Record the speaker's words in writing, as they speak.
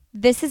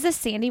This is a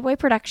Sandy Boy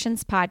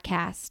Productions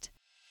podcast.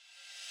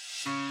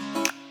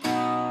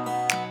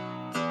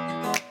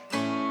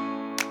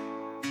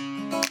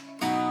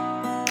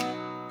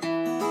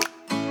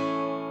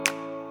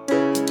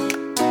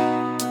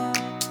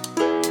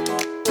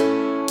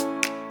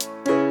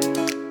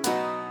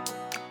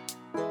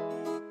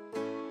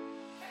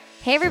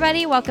 Hey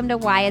everybody, welcome to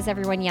Why Is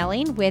Everyone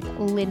Yelling with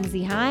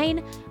Lindsay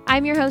Hine.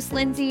 I'm your host,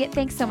 Lindsay.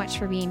 Thanks so much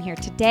for being here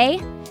today.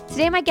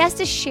 Today my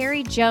guest is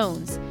Sheri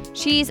Jones.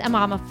 She's a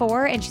mom of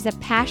four and she's a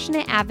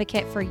passionate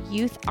advocate for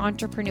youth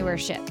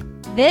entrepreneurship.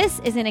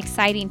 This is an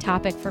exciting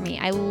topic for me.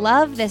 I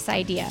love this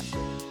idea.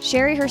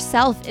 Sheri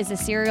herself is a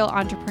serial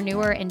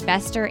entrepreneur,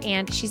 investor,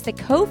 and she's the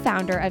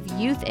co-founder of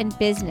Youth in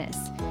Business.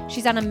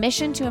 She's on a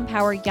mission to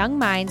empower young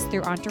minds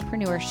through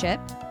entrepreneurship.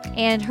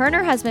 And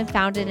her husband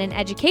founded an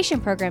education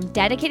program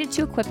dedicated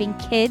to equipping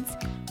kids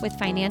with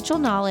financial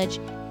knowledge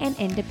and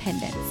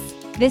independence.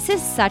 This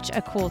is such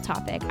a cool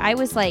topic. I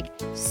was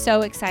so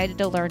excited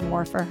to learn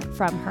more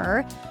from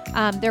her.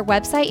 Their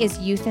website is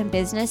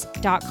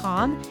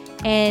youthinbusiness.com,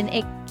 and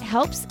it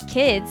helps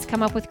kids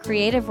come up with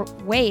creative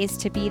ways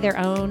to be their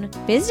own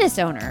business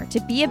owner,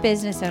 to be a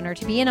business owner,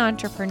 to be an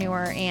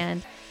entrepreneur.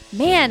 And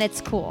man,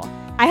 it's cool.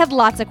 I had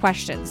lots of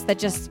questions that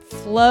just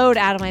flowed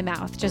out of my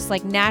mouth, just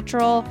like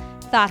natural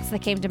thoughts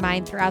that came to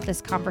mind throughout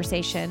this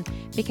conversation,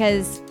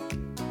 because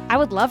I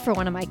would love for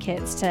one of my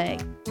kids to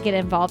get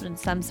involved in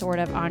some sort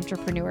of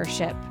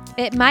entrepreneurship.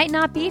 It might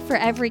not be for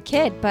every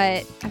kid,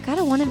 but I've got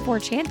a 1 in 4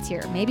 chance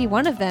here. Maybe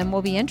one of them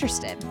will be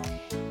interested.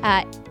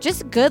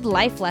 Just good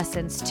life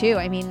lessons too.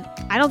 I mean,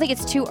 I don't think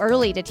it's too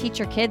early to teach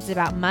your kids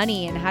about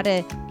money and how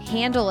to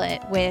handle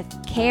it with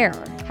care,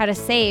 how to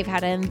save, how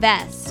to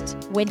invest,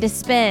 when to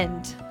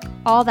spend,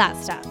 all that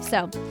stuff.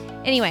 So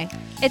anyway,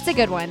 it's a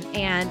good one,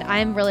 and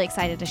I'm really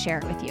excited to share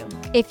it with you.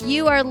 If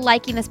you are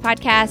liking this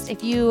podcast,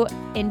 if you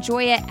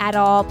enjoy it at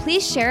all,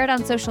 please share it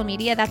on social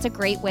media. That's a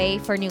great way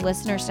for new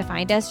listeners to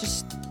find us.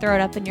 Just throw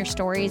it up in your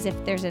stories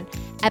if there's an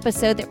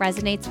episode that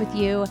resonates with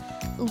you.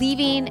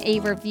 Leaving a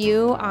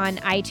review on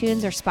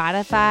iTunes or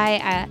Spotify.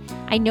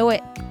 I know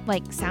it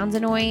sounds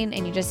annoying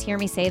and you just hear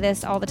me say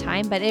this all the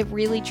time, but it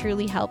really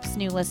truly helps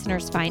new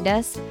listeners find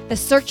us. The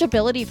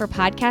searchability for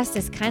podcasts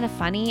is kind of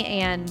funny,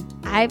 and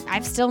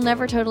I've still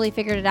never totally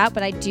figured it out,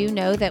 but I do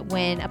know that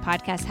when a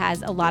podcast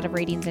has a lot of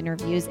ratings and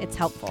reviews, it's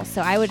helpful.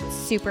 So I would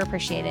super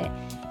appreciate it.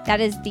 That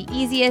is the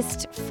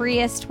easiest,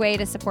 freest way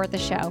to support the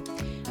show.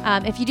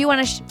 If you do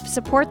want to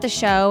support the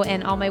show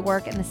and all my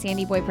work in the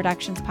Sandy Boy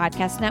Productions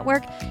podcast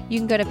network, you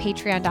can go to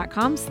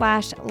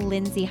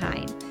patreon.com/Lindsay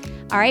Hine.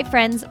 All right,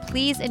 friends,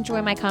 please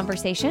enjoy my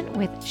conversation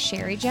with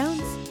Sheri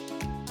Jones.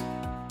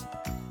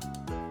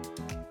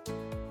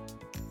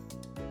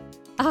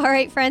 All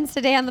right, friends,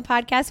 today on the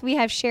podcast, we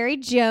have Sheri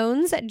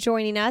Jones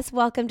joining us.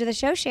 Welcome to the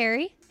show,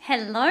 Sheri.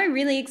 Hello,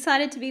 really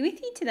excited to be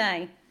with you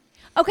today.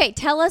 Okay,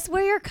 tell us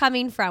where you're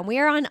coming from. We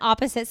are on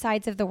opposite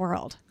sides of the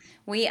world.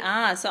 We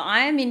are. So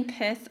I am in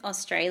Perth,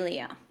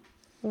 Australia.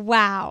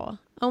 Wow.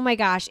 Oh my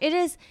gosh. It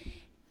is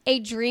a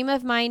dream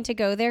of mine to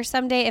go there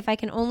someday if I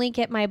can only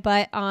get my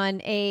butt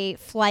on a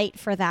flight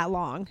for that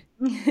long.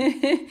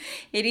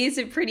 It is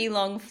a pretty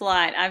long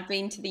flight. I've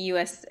been to the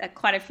US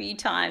quite a few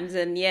times,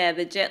 and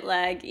the jet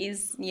lag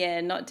is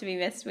not to be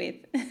messed with.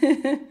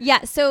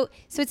 Yeah, so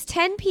it's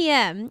 10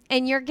 p.m.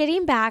 and you're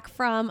getting back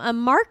from a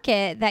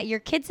market that your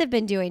kids have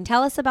been doing.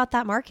 Tell us about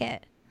that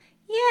market.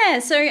 Yeah,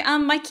 so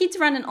my kids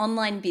run an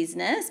online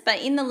business, but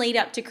in the lead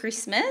up to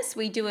Christmas,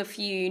 we do a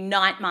few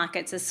night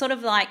markets. It's sort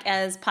of like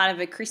as part of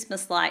a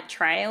Christmas light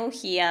trail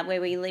here where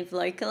we live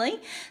locally.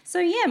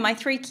 So my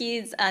 3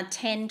 kids are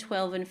 10,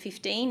 12 and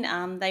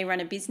 15. They run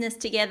a business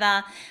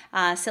together,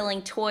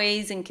 selling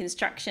toys and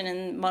construction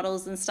and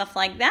models and stuff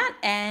like that.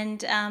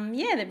 And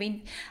they've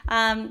been,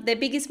 their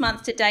biggest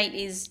month to date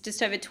is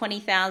just over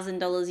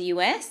 $20,000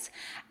 US.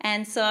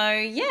 And so,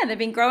 they've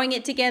been growing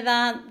it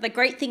together. The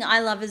great thing I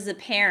love as a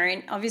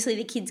parent, obviously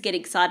the kids get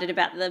excited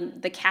about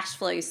the cash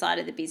flow side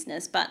of the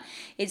business, but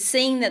it's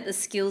seeing that the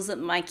skills that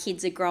my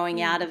kids are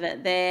growing out of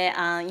it.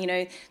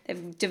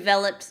 They've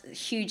developed a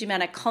huge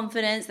amount of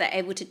confidence. They're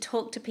able to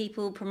talk to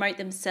people, promote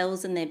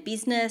themselves and their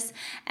business,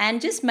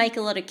 and just make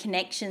a lot of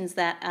connections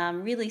that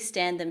really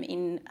stand them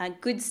in a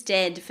good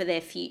stead for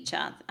their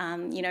future.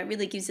 It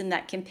really gives them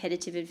that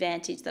competitive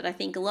advantage that I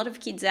think a lot of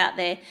kids out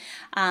there,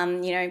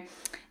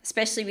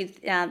 especially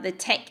with the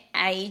tech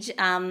age,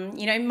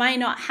 may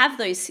not have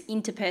those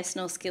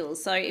interpersonal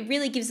skills. So it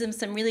really gives them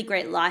some really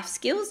great life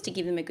skills to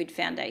give them a good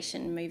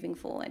foundation moving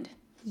forward.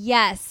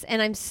 Yes,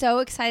 and I'm so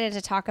excited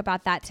to talk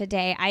about that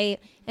today. I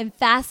am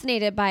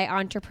fascinated by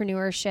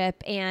entrepreneurship,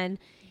 and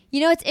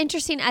it's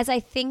interesting as I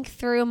think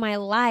through my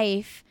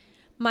life,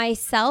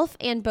 myself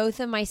and both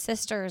of my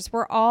sisters,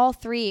 we're all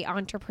 3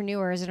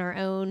 entrepreneurs in our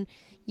own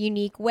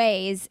unique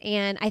ways.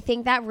 And I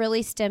think that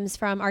really stems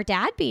from our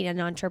dad being an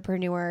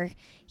entrepreneur.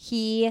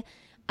 He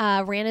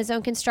ran his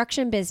own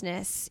construction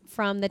business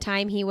from the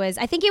time he was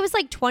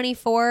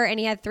 24, and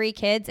he had 3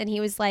 kids, and he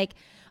was like,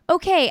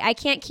 okay, I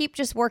can't keep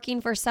just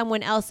working for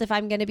someone else if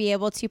I'm going to be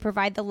able to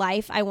provide the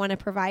life I want to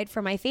provide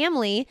for my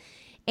family.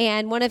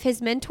 And one of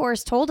his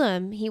mentors told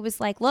him, he was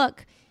like,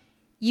 look,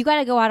 you got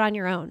to go out on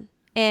your own.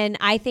 And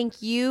I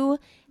think you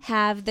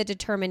have the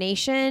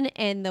determination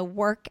and the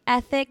work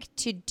ethic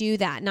to do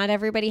that. Not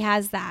everybody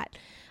has that.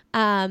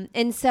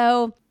 And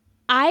so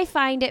I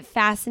find it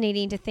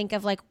fascinating to think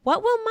of like,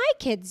 what will my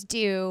kids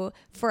do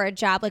for a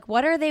job? Like,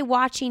 what are they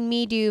watching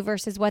me do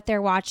versus what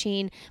they're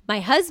watching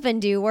my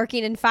husband do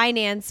working in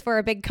finance for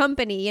a big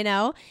company, you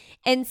know?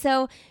 And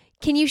so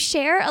can you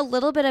share a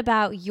little bit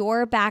about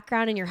your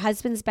background and your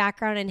husband's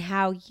background and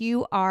how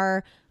you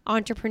are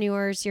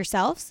entrepreneurs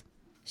yourselves?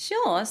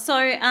 Sure. So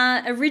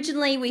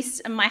originally,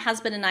 my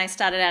husband and I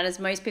started out as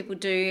most people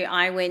do.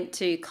 I went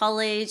to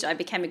college. I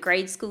became a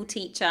grade school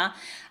teacher.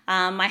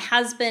 My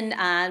husband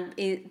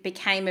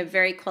became a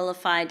very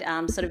qualified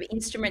sort of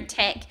instrument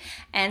tech.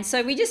 And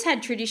so we just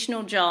had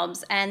traditional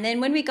jobs. And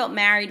then when we got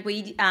married,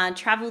 we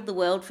traveled the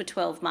world for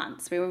 12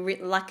 months. We were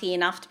lucky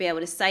enough to be able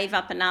to save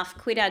up enough,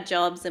 quit our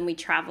jobs, and we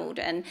traveled.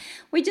 And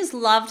we just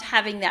loved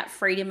having that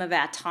freedom of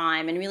our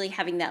time and really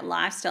having that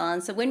lifestyle.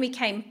 And so when we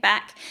came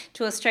back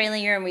to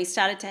Australia and we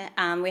started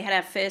to, we had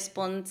our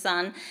firstborn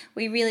son,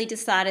 we really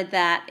decided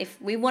that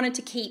if we wanted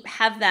to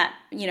have that,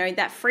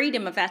 that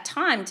freedom of our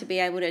time to be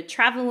able to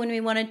travel when we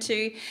wanted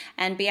to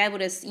and be able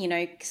to,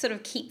 sort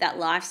of keep that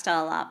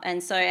lifestyle up.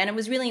 And it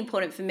was really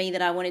important for me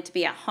that I wanted to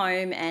be at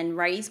home and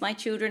raise my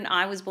children.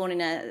 I was born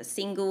in a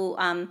single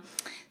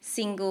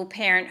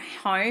parent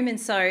home, and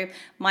so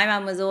my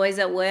mum was always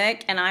at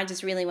work and I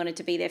just really wanted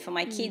to be there for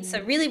my kids.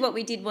 So really what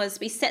we did was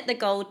we set the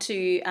goal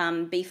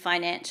to be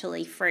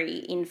financially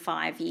free in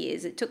 5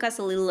 years. It took us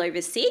a little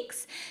over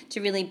 6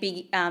 to really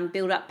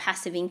build up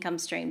passive income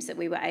streams that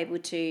we were able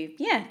to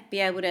be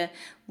able to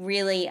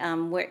really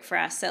work for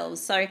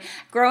ourselves. So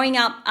growing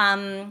up,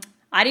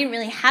 I didn't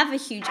really have a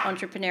huge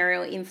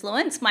entrepreneurial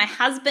influence. My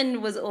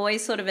husband was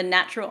always sort of a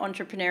natural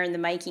entrepreneur in the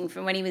making.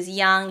 From when he was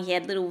young, he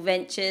had little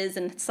ventures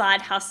and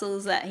side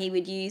hustles that he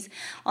would use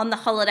on the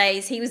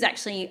holidays. He was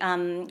actually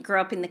grew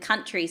up in the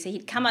country, so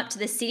he'd come up to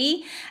the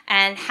city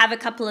and have a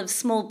couple of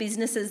small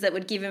businesses that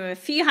would give him a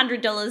few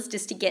 $100s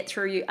just to get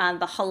through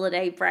the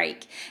holiday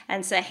break.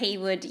 And so he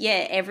would,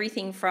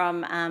 everything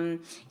from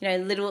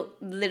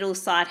little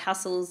side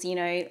hustles,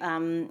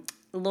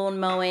 lawn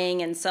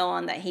mowing and so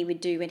on that he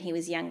would do when he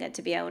was younger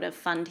to be able to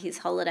fund his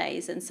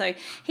holidays. And so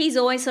he's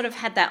always sort of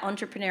had that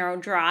entrepreneurial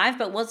drive,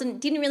 but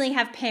didn't really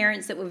have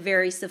parents that were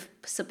very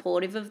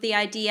supportive of the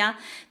idea.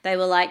 They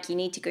were like, you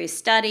need to go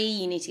study,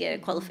 you need to get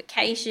a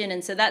qualification.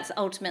 And so that's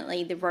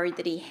ultimately the road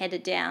that he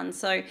headed down.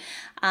 So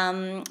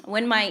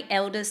when my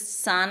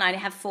eldest son, I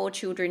have 4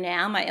 children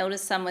now, my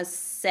eldest son was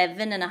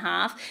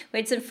 7.5. We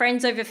had some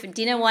friends over for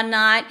dinner one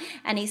night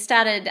and he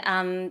started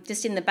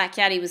just in the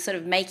backyard, he was sort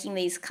of making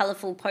these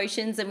colourful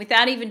potions, and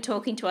without even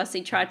talking to us,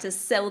 he tried to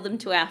sell them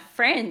to our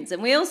friends.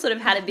 And we all sort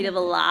of had a bit of a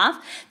laugh.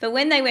 But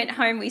when they went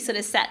home, we sort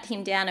of sat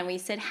him down and we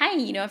said, hey,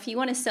 if you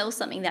want to sell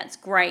something, that's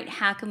great.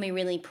 How can we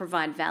really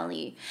provide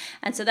value?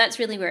 And so that's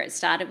really where it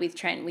started with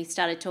Trent. We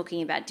started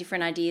talking about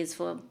different ideas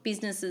for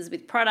businesses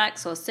with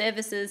products or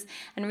services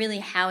and really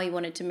how he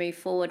wanted to move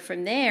forward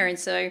from there. And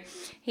so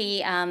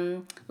he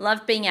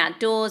loved being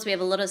outdoors. We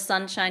have a lot of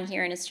sunshine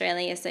here in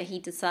Australia, so he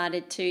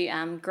decided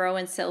to grow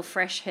and sell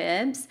fresh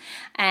herbs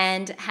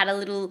and had a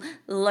little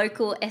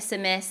local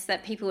SMS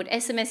that people would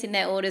SMS in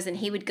their orders and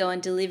he would go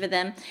and deliver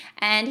them.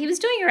 And he was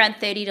doing around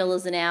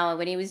 $30 an hour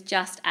when he was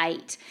just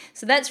 8.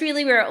 So that's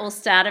really where it all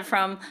started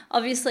from.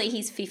 Obviously,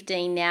 he's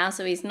 15 now,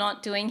 so he's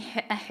not doing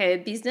a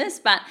herb business,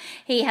 but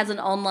he has an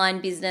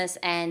online business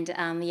and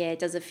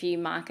does a few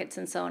markets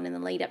and so on in the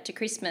lead up to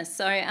Christmas.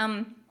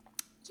 So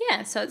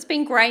so it's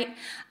been great.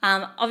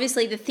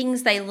 Obviously, the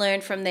things they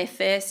learn from their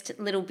first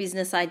little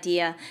business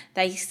idea,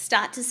 they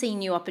start to see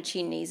new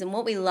opportunities. And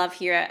what we love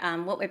here,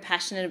 what we're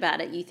passionate about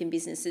at Youth in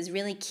Business is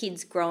really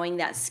kids growing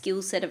that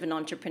skill set of an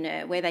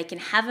entrepreneur where they can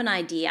have an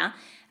idea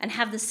and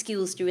have the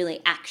skills to really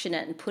action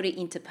it and put it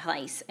into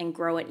place and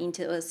grow it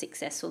into a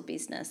successful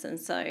business. And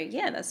so,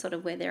 that's sort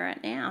of where they're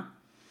at now.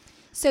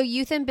 So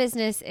Youth in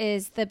Business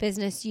is the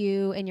business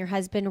you and your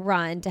husband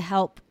run to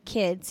help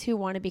kids who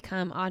want to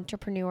become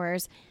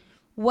entrepreneurs.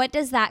 What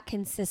does that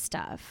consist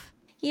of?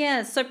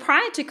 Yeah, so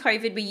prior to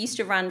COVID, we used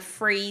to run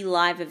free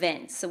live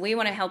events. So we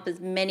want to help as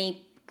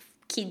many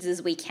kids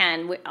as we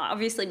can.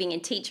 Obviously, being a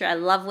teacher, I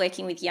love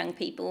working with young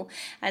people.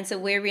 And so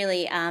we're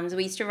really,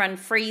 we used to run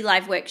free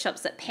live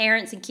workshops that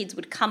parents and kids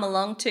would come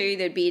along to.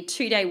 There'd be a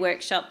 2-day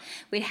workshop.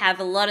 We'd have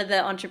a lot of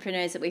the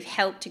entrepreneurs that we've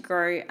helped to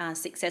grow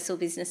successful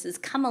businesses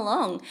come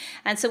along.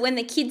 And so when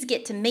the kids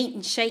get to meet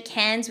and shake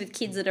hands with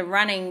kids that are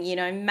running,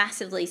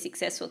 massively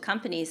successful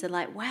companies, they're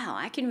like, wow,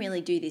 I can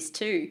really do this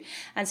too.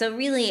 And so it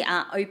really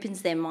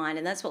opens their mind.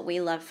 And that's what we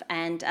love.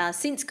 And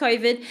since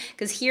COVID,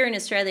 because here in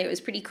Australia, it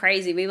was pretty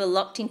crazy. We were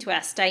locked into our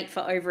our state for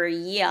over a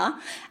year.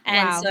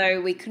 And Wow.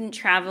 so we couldn't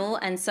travel.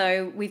 And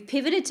so we've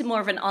pivoted to more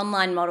of an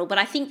online model. But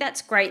I think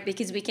that's great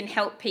because we can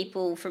help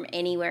people from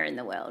anywhere in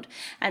the world.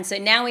 And so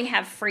now we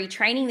have free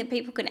training that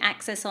people can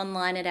access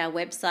online at our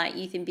website,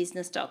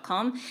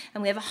 youthinbusiness.com.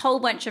 And we have a whole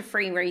bunch of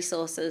free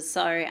resources.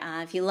 So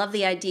if you love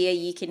the idea,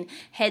 you can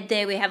head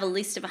there. We have a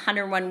list of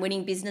 101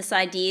 winning business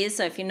ideas.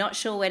 So if you're not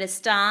sure where to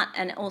start,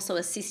 and also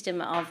a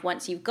system of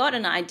once you've got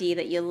an idea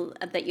that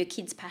your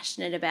kid's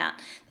passionate about,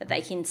 that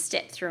they can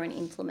step through and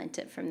implement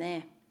it from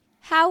there.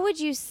 How would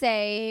you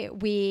say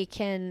we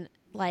can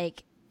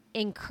like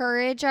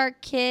encourage our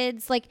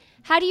kids? Like,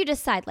 how do you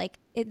decide like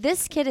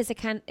this kid is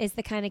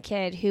the kind of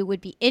kid who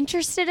would be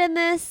interested in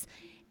this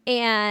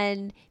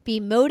and be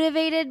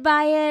motivated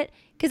by it?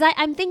 Because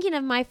I'm thinking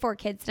of my 4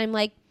 kids and I'm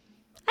like,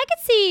 I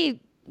could see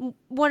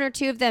 1 or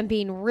 2 of them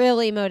being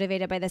really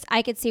motivated by this.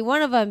 I could see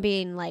one of them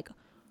being like,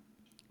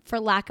 for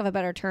lack of a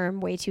better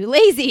term, way too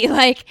lazy.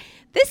 Like,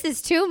 this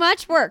is too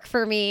much work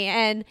for me.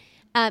 And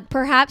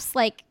perhaps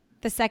like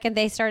the second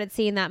they started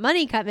seeing that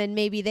money come in,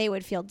 maybe they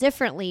would feel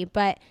differently.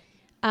 But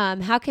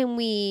how can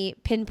we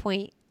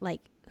pinpoint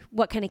like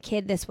what kind of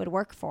kid this would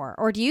work for?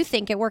 Or do you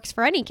think it works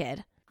for any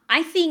kid?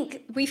 I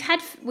think we've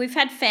had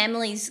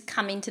families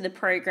come into the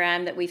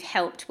program that we've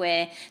helped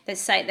where they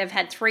say they've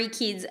had 3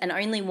 kids and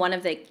only one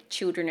of their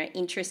children are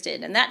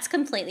interested, and that's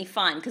completely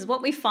fine because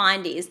what we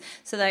find is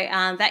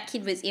that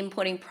kid was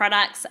importing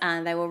products,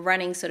 they were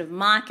running sort of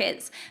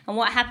markets, and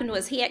what happened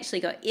was he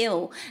actually got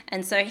ill,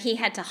 and so he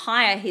had to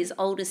hire his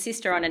older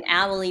sister on an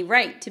hourly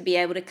rate to be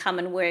able to come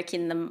and work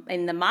in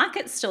the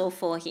market store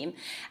for him.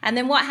 And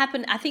then what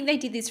happened? I think they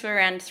did this for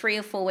around 3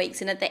 or 4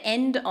 weeks, and at the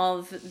end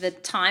of the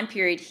time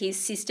period,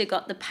 his sister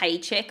got the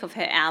paycheck of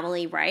her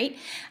hourly rate,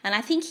 and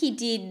I think he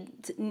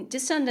did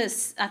just under,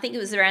 I think it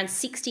was around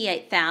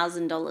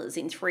 $68,000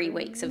 in 3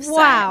 weeks of sales.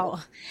 Wow.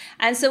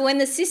 And so when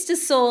the sister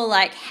saw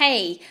like,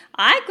 hey,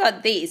 I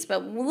got this,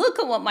 but look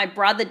at what my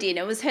brother did,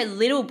 it was her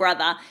little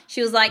brother,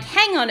 she was like,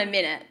 hang on a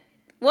minute,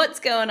 what's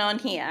going on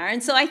here?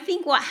 And so I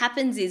think what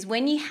happens is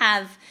when you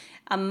have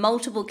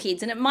multiple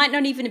kids, and it might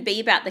not even be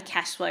about the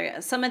cash flow.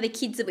 Some of the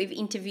kids that we've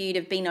interviewed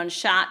have been on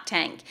Shark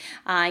Tank.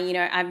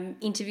 I've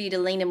interviewed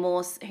Alina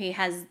Morse, who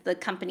has the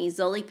company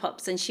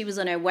Zollipops, and she was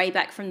on her way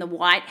back from the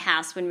White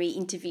House when we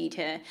interviewed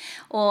her.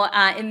 Or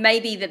it may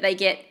be that they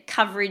get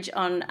coverage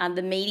on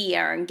the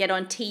media and get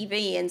on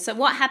TV. And so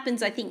what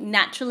happens, I think,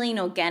 naturally and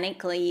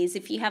organically is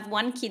if you have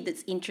one kid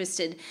that's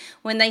interested,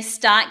 when they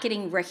start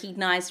getting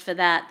recognized for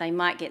that, they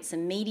might get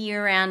some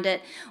media around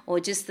it, or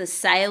just the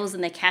sales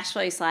and the cash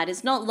flow side.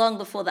 It's not long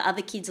before the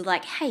other kids are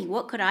like, hey,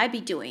 what could I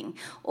be doing?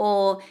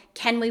 Or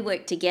can we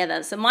work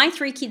together? So my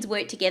 3 kids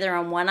work together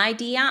on one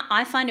idea.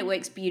 I find it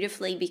works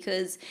beautifully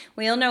because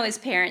we all know as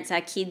parents,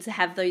 our kids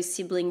have those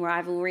sibling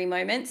rivalry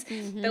moments.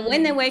 Mm-hmm. But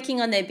when they're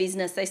working on their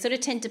business, they sort of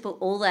tend to put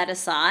all that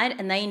aside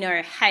and they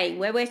know, hey,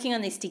 we're working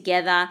on this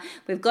together.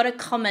 We've got a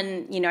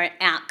common,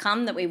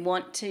 outcome that we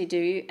want to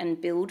do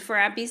and build for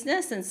our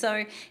business. And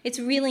so it's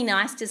really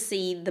nice to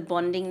see the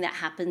bonding that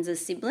happens as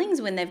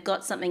siblings when they've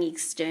got something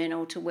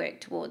external to work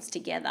towards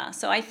together.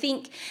 So I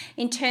think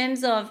in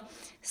terms of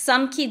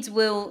some kids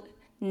will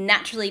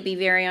naturally be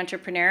very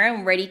entrepreneurial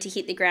and ready to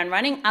hit the ground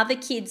running. Other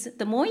kids,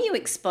 the more you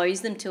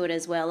expose them to it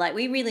as well. Like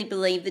we really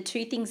believe the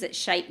 2 things that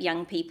shape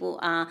young people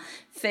are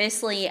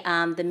firstly,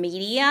 the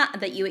media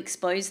that you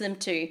expose them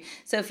to.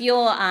 So if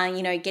you're,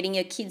 getting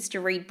your kids to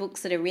read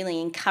books that are really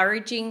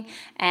encouraging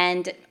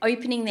and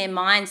opening their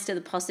minds to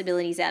the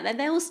possibilities out there,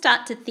 they will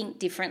start to think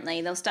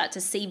differently. They'll start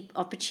to see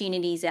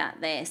opportunities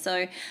out there.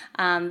 So,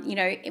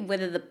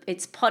 whether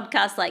it's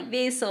podcasts like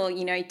this or,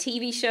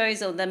 TV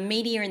shows or the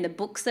media and the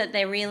books that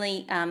they're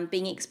really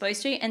being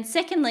exposed to. And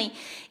secondly,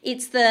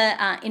 it's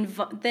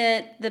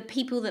the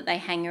people that they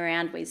hang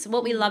around with. So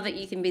what we love at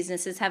Youth in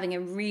Business is having a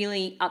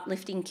really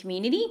uplifting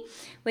community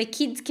where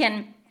kids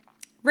can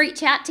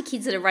reach out to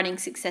kids that are running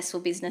successful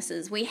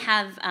businesses. We've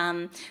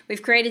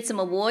created some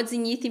awards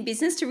in Youth in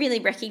Business to really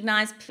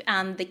recognise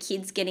the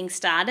kids getting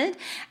started,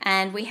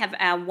 and we have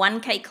our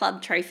 1K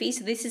Club trophy.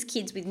 So this is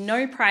kids with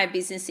no prior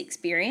business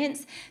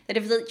experience that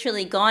have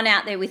literally gone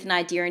out there with an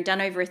idea and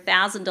done over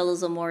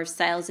 $1,000 or more of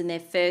sales in their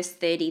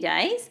first 30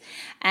 days.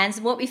 And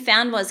so what we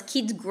found was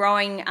kids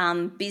growing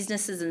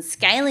businesses and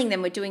scaling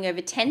them were doing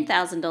over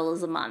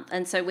 $10,000 a month.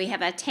 And so we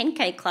have our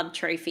 10K Club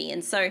trophy.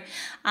 And so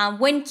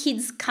when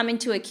kids come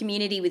into a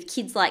community with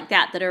kids like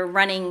that are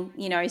running,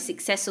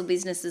 successful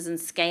businesses and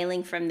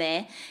scaling from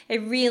there,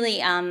 it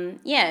really,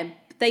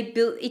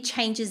 it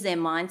changes their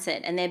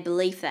mindset and their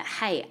belief that,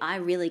 hey, I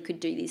really could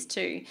do this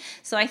too.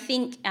 So I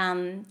think,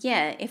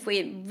 if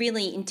we're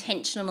really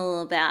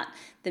intentional about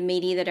the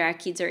media that our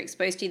kids are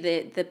exposed to,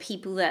 the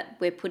people that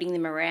we're putting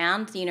them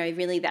around,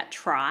 really that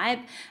tribe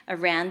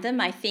around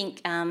them, I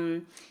think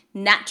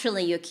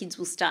naturally your kids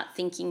will start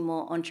thinking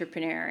more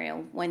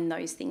entrepreneurial when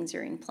those things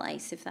are in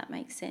place, if that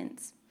makes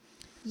sense.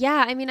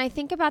 Yeah, I mean, I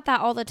think about that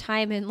all the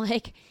time. And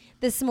like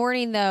this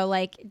morning, though,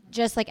 like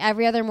just like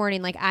every other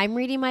morning, like I'm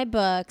reading my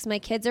books, my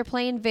kids are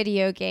playing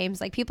video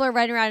games, like people are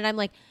running around and I'm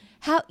like,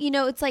 how,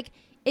 it's like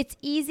it's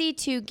easy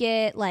to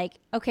get like,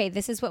 okay,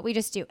 this is what we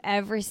just do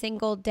every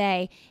single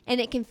day.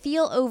 And it can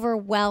feel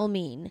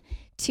overwhelming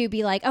to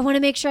be like, I want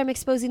to make sure I'm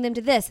exposing them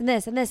to this and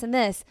this and this and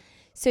this.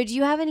 So do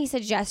you have any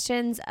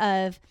suggestions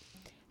of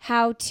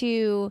how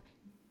to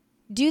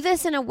do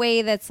this in a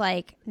way that's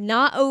like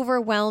not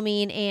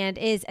overwhelming and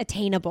is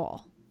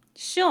attainable?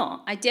 Sure,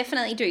 I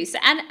definitely do. So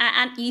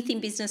at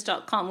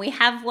youthinbusiness.com, we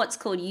have what's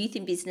called Youth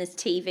in Business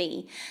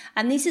TV.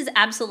 And this is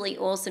absolutely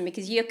awesome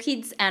because your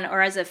kids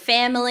or as a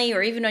family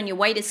or even on your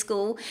way to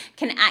school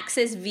can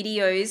access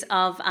videos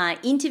of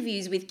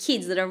interviews with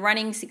kids that are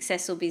running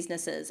successful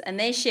businesses. And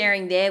they're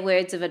sharing their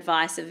words of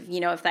advice of,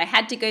 if they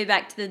had to go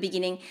back to the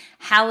beginning,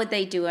 how would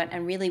they do it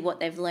and really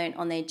what they've learned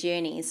on their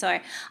journey. So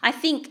I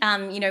think,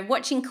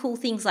 watching cool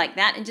things like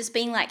that and just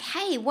being like,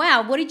 hey,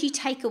 wow, what did you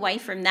take away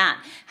from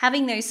that?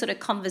 Having those sort of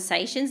conversations.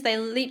 They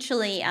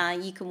literally,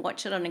 you can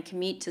watch it on a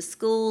commute to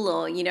school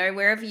or,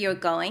 wherever you're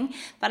going.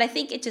 But I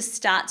think it just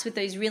starts with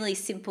those really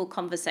simple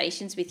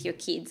conversations with your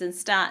kids and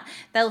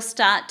they'll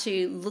start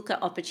to look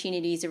at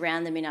opportunities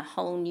around them in a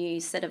whole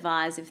new set of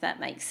eyes, if that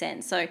makes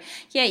sense. So,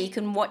 yeah, you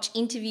can watch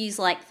interviews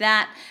like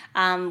that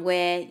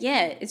where,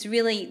 it's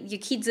really your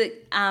kids.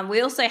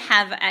 We also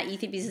have at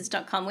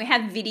youthinbusiness.com, we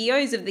have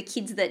videos of the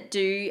kids that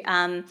do,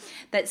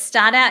 that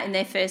start out in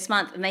their first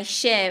month and they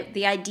share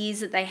the ideas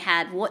that they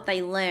had, what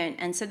they learned.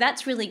 And so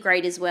that's really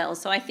great as well.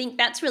 So I think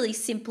that's really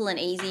simple and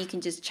easy. You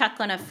can just chuck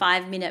on a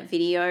 5-minute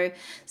video.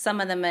 Some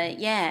of them are,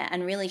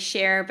 and really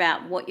share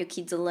about what your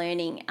kids are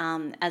learning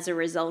as a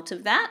result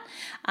of that.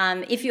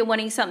 If you're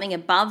wanting something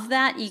above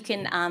that, you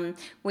can,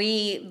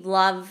 we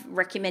love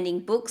recommending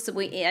books.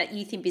 We at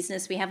Youth in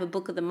Business, we have a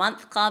Book of the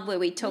Month Club where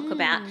we talk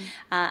about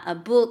a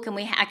book, and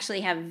we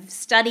actually have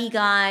study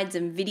guides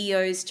and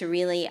videos to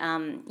really,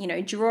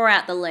 draw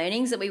out the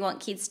learnings that we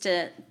want kids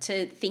to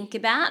think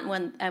about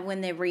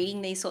when they're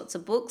reading these sorts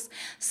of books.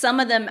 Some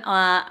of them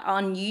are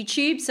on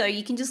YouTube, so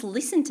you can just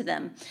listen to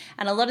them.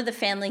 And a lot of the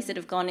families that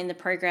have gone in the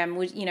program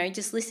would,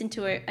 just listen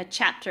to a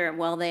chapter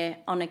while they're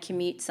on a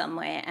commute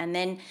somewhere, and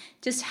then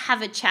just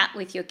have a chat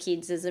with your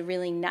kids is a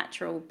really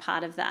natural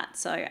part of that.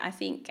 So I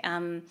think,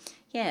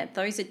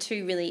 those are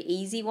 2 really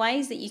easy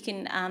ways that you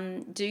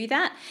can do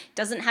that. It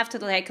doesn't have to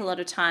take a lot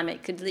of time.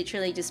 It could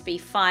literally just be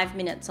 5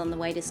 minutes on the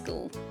way to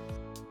school.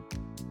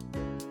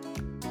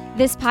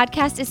 This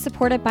podcast is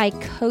supported by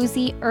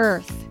Cozy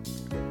Earth.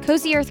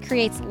 Cozy Earth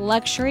creates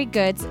luxury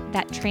goods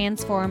that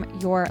transform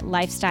your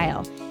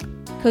lifestyle.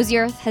 Cozy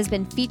Earth has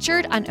been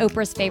featured on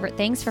Oprah's Favorite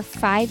Things for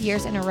 5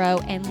 years in a row,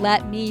 and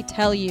let me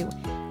tell you,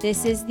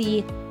 this is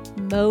the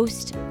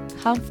most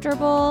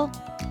comfortable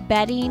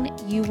bedding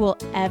you will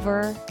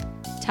ever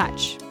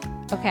touch,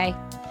 okay?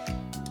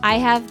 I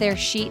have their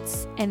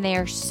sheets, and they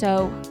are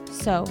so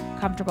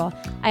comfortable.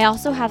 I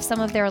also have some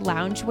of their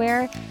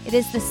loungewear. It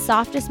is the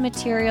softest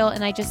material,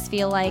 and I just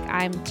feel like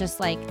I'm just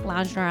like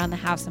lounging around the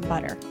house in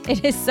butter.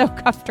 It is so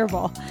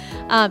comfortable.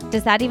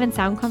 Does that even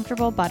sound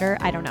comfortable? Butter?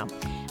 I don't know.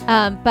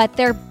 But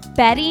their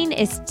bedding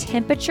is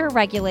temperature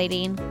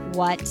regulating,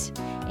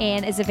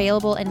 and is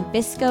available in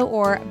visco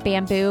or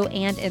bamboo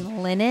and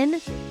in linen.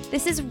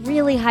 This is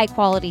really high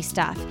quality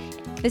stuff.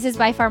 This is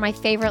by far my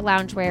favorite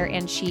loungewear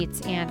and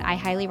sheets, and I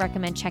highly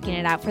recommend checking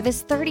it out for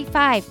this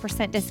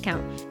 35%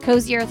 discount.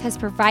 Cozy Earth has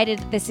provided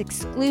this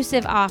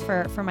exclusive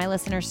offer for my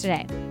listeners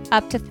today,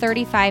 up to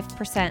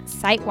 35%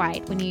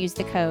 site-wide when you use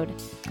the code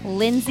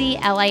Lindsey,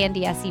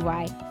 Lindsey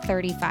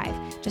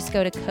 35. Just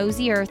go to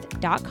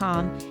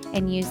cozyearth.com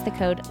and use the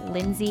code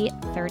Lindsey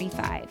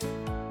 35.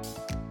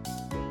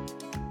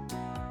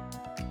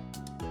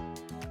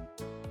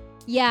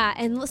 Yeah,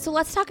 and so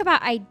let's talk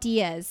about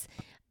ideas.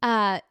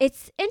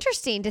 It's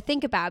interesting to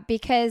think about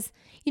because,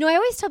 I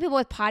always tell people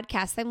with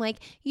podcasts, I'm like,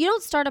 you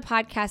don't start a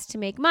podcast to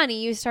make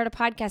money. You start a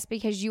podcast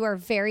because you are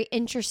very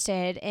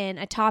interested in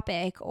a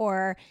topic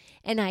or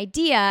an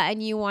idea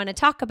and you want to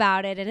talk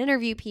about it and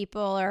interview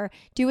people or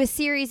do a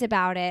series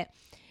about it.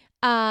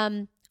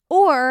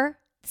 Or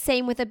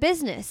same with a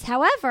business.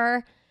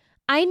 However,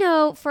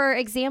 for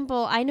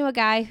example, I know a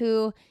guy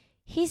who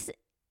he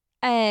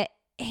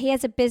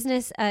has a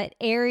business,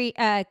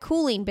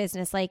 cooling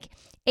business, like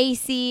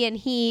AC and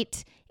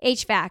heat,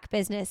 HVAC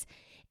business.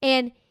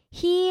 And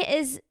he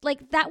is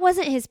like, that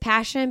wasn't his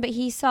passion, but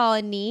he saw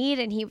a need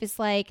and he was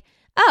like,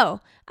 oh,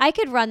 I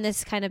could run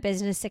this kind of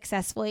business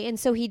successfully. And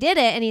so he did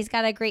it, and he's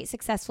got a great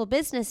successful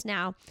business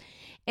now.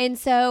 And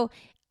so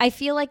I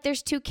feel like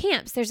there's 2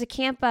 camps. There's a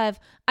camp of,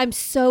 I'm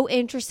so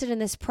interested in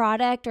this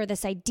product or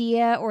this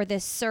idea or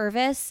this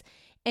service.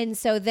 And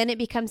so then it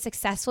becomes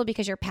successful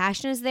because your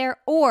passion is there,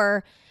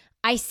 or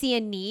I see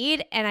a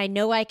need and I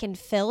know I can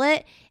fill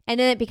it. And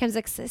then it becomes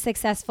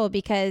successful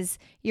because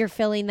you're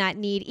filling that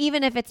need,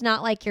 even if it's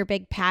not like your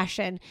big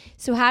passion.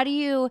 So how do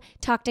you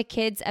talk to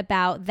kids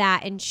about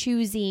that and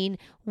choosing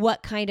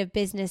what kind of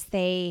business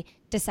they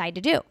decide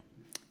to do?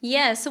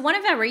 Yeah, so one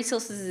of our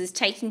resources is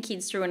taking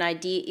kids through an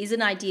idea. Is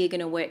an idea going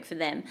to work for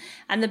them?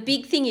 And the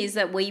big thing is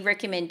that we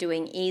recommend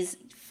doing is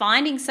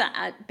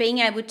being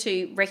able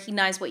to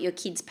recognize what your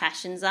kids'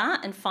 passions are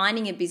and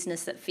finding a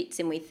business that fits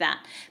in with that.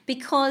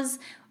 Because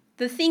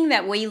the thing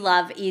that we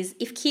love is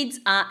if kids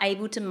are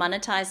able to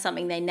monetize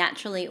something they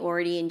naturally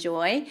already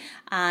enjoy,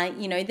 they're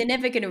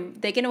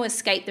going to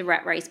escape the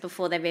rat race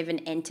before they've even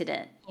entered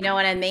it. You know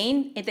what I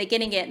mean? If they're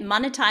going to get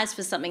monetized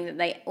for something that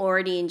they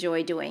already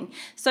enjoy doing.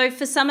 So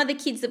for some of the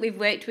kids that we've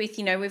worked with,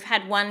 we've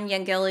had one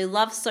young girl who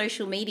loves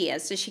social media.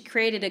 So she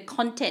created a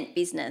content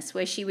business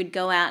where she would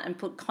go out and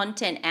put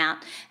content out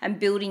and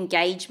build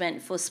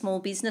engagement for small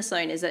business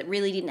owners that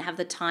really didn't have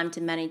the time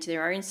to manage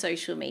their own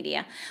social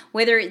media.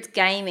 Whether it's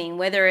gaming,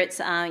 whether it's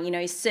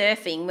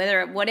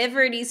surfing,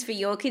 whatever it is for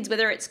your kids,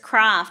 whether it's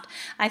craft,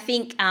 I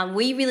think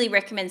we really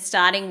recommend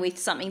starting with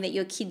something that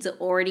your kids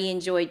already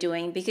enjoy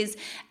doing, because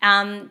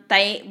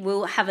they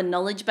will have a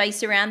knowledge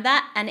base around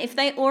that. And if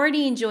they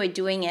already enjoy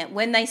doing it,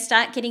 when they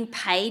start getting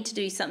paid to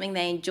do something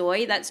they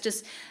enjoy, that's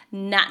just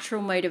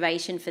natural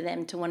motivation for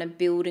them to want to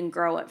build and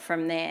grow it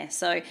from there.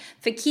 So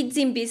for kids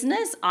in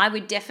business, I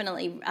would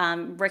definitely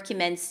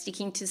recommend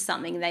sticking to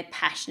something they're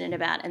passionate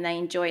about and they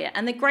enjoy it.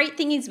 And the great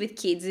thing is with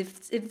kids,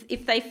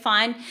 if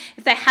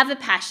they have a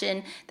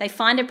passion, they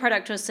find a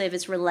product or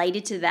service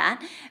related to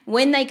that,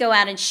 when they go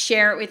out and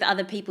share it with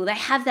other people, they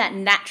have that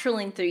natural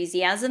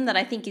enthusiasm that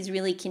I think is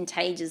really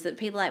contagious, that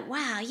people are like,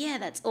 wow, yeah,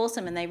 that's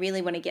awesome, and they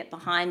really want to get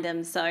behind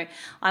them. So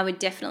I would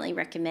definitely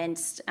recommend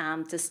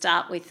to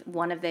start with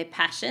one of their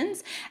passions.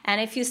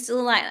 And if you're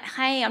still like,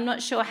 hey, I'm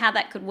not sure how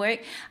that could work,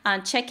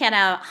 check out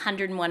our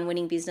 101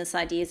 winning business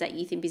ideas at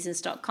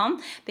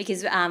youthinbusiness.com,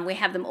 because we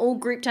have them all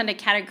grouped under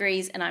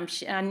categories, and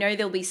I know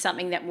there'll be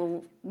something that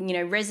will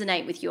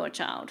resonate with your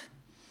child.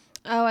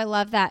 Oh, I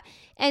love that.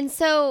 And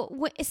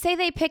so say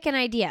they pick an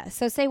idea.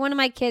 So say one of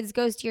my kids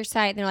goes to your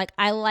site and they're like,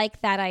 I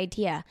like that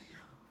idea.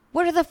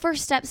 What are the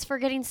first steps for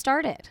getting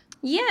started?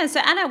 Yeah, so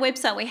at our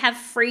website, we have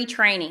free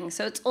training.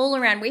 So it's all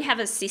around. We have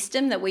a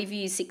system that we've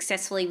used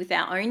successfully with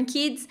our own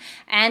kids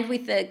and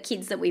with the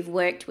kids that we've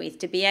worked with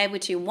to be able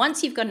to,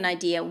 once you've got an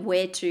idea,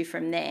 where to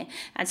from there.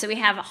 And so we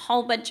have a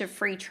whole bunch of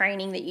free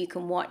training that you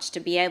can watch to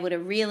be able to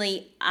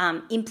really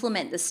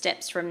implement the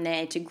steps from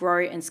there to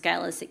grow and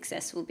scale a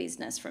successful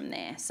business from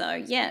there. So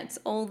yeah, it's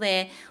all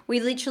there. We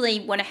literally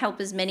want to help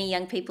as many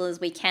young people as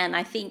we can.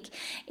 I think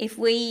if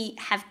we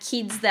have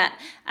kids that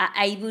are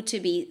able to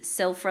be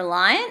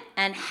self-reliant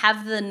and have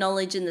the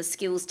knowledge and the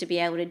skills to be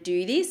able to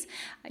do this,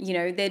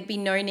 there'd be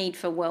no need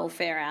for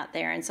welfare out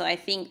there. And so I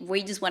think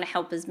we just want to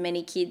help as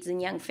many kids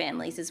and young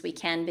families as we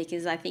can,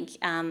 because I think,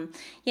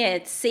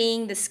 it's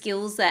seeing the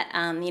skills that,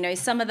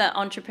 some of the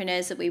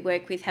entrepreneurs that we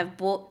work with have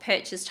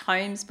purchased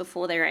homes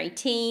before they're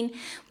 18.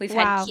 We've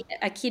had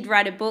a kid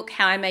write a book,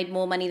 How I Made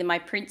More Money Than My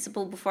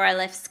Principal Before I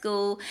Left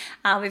School.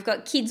 We've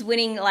got kids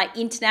winning like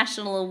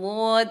international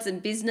awards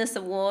and business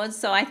awards.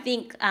 So I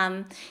think,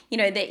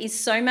 there is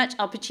so much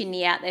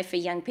opportunity out there for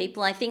young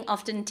people. I think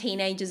often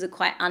teenagers are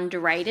quite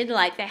underrated.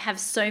 Like they have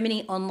so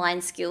many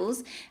online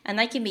skills and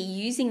they can be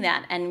using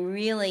that and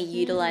really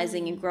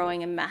utilizing and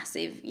growing a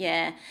massive,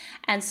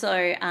 And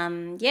so,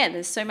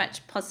 there's so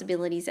much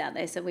possibilities out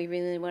there. So we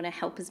really want to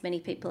help as many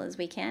people as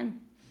we can.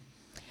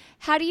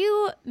 How do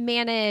you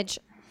manage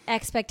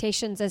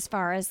expectations as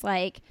far as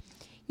like,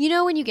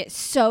 when you get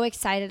so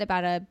excited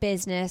about a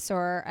business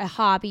or a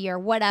hobby or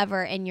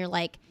whatever, and you're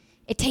like,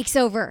 it takes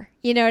over,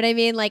 you know what I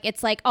mean? Like,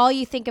 it's like all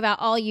you think about,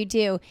 all you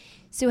do.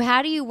 So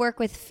how do you work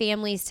with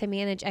families to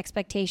manage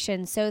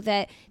expectations so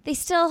that they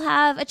still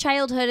have a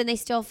childhood and they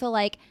still feel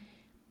like,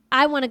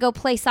 I want to go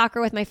play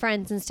soccer with my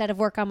friends instead of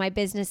work on my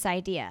business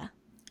idea?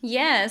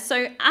 Yeah,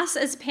 so us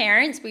as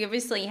parents, we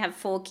obviously have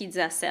 4 kids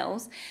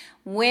ourselves.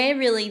 We're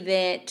really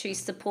there to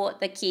support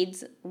the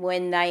kids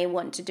when they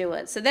want to do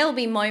it. So there'll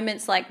be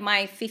moments like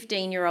my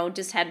 15-year-old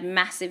just had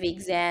massive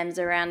exams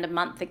around a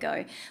month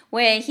ago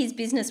where his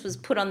business was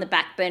put on the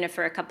back burner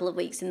for a couple of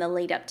weeks in the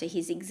lead up to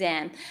his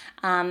exam.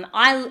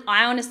 I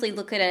honestly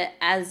look at it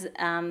as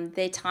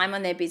their time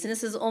on their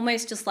business is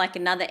almost just like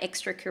another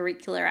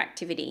extracurricular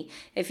activity.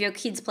 If your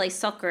kids play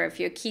soccer, if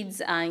your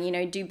kids,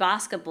 do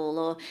basketball,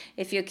 or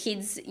if your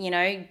kids,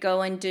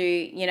 go and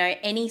do,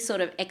 any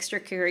sort of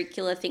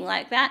extracurricular thing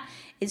like that,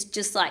 is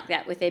just like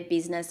that with their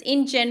business.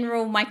 In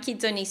general, my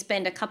kids only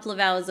spend a couple of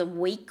hours a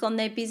week on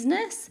their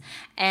business,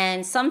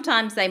 and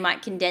sometimes they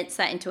might condense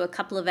that into a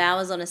couple of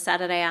hours on a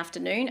Saturday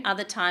afternoon.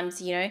 Other times,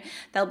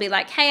 they'll be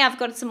like, hey, I've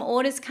got some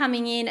orders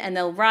coming in, and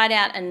they'll write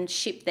out and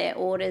ship their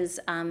orders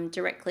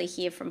directly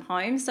here from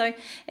home. So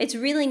it's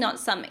really not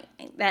something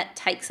that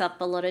takes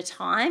up a lot of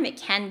time. It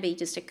can be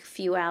just a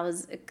few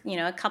hours,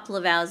 a couple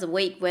of hours a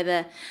week,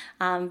 whether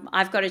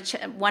I've got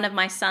one of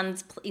my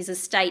sons is a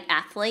state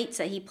athlete,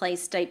 so he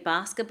plays state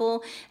basketball,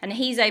 and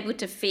he's able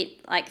to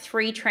fit like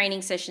 3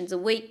 training sessions a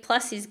week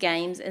plus his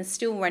games and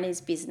still run his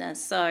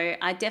business. So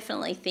I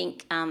definitely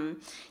think,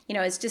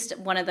 it's just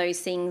one of those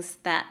things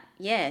that,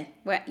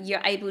 where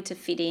you're able to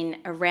fit in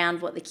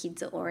around what the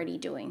kids are already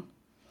doing.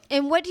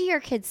 And what do your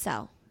kids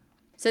sell?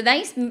 So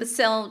they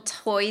sell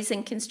toys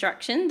and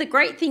construction. The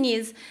great thing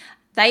is,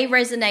 They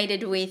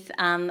resonated with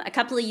a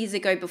couple of years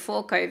ago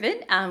before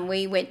COVID.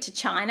 We went to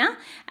China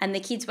and the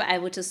kids were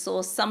able to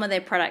source some of their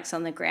products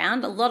on the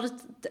ground. A lot of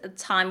the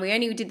time, we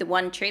only did the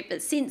one trip,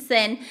 but since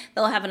then,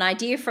 they'll have an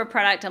idea for a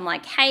product. I'm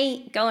like,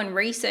 hey, go and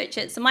research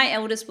it. So my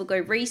eldest will go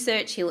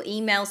research. He'll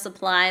email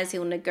suppliers.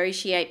 He'll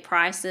negotiate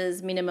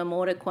prices, minimum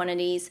order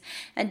quantities,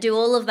 and do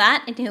all of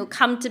that. And he'll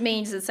come to me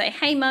and say,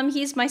 hey, Mum,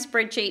 here's my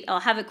spreadsheet. I'll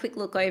have a quick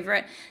look over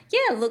it.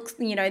 Yeah, look,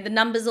 the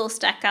numbers all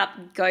stack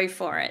up. Go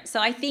for it. So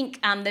I think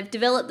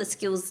they've develop the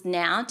skills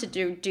now to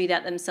do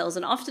that themselves,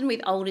 and often with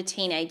older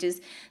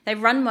teenagers they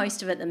run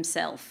most of it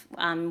themselves.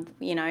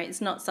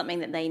 It's not something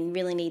that they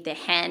really need their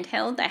hand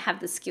held. They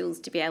have the skills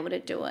to be able to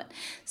do it.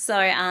 So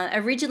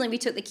originally we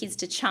took the kids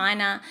to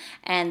China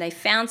and they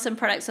found some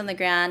products on the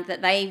ground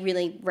that they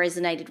really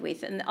resonated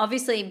with, and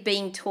obviously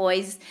being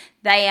toys,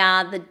 they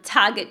are the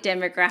target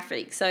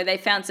demographic. So they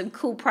found some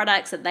cool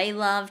products that they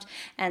loved,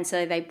 and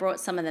so they brought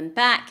some of them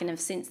back and have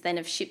since then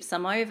have shipped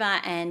some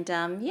over, and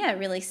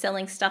really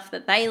selling stuff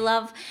that they love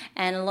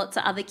and lots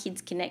of other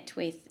kids connect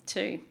with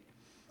too.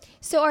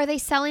 So are they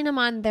selling them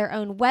on their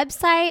own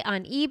website,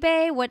 on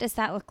eBay? What does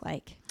that look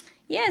like?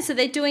 Yeah, so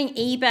they're doing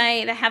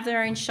eBay. They have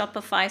their own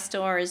Shopify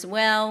store as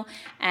well.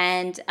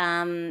 And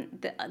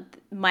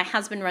my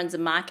husband runs a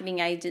marketing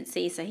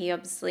agency, so he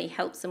obviously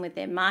helps them with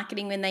their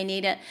marketing when they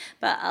need it.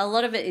 But a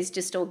lot of it is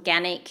just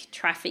organic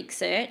traffic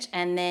search.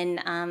 And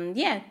then,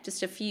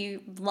 just a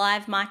few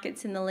live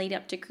markets in the lead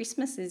up to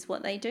Christmas is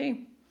what they do.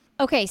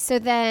 Okay, so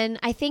then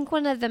I think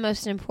one of the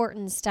most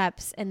important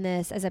steps in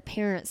this as a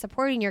parent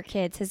supporting your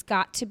kids has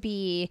got to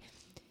be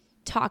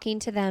talking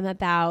to them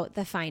about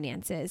the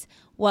finances,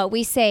 what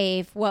we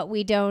save, what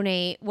we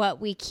donate,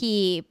 what we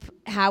keep,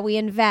 how we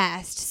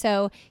invest.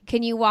 So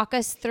can you walk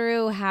us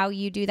through how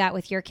you do that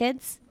with your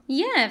kids?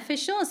 Yeah, for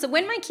sure. So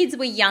when my kids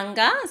were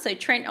younger, so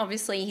Trent,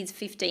 obviously he's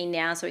 15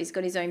 now, so he's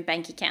got his own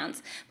bank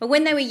accounts. But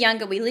when they were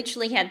younger, we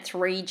literally had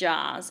 3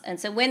 jars. And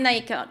so when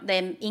they got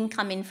their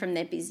income in from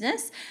their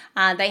business,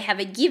 they have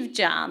a give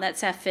jar.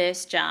 That's our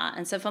first jar.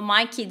 And so for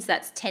my kids,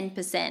 that's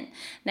 10%.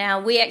 Now,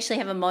 we actually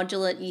have a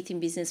module at Youth in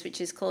Business, which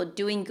is called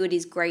Doing Good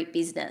is Great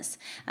Business.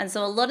 And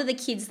so a lot of the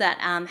kids that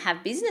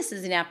have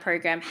businesses in our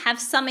program have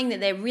something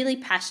that they're really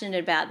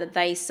passionate about that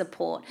they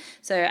support.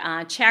 So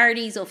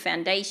charities or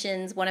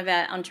foundations. One of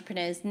our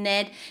entrepreneurs,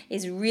 Ned,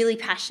 is really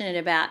passionate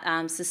about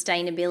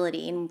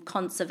sustainability and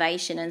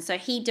conservation, and so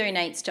he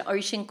donates to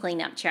ocean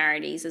cleanup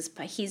charities as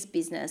per his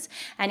business,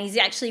 and he's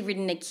actually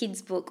written a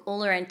kids book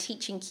all around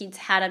teaching kids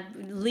how to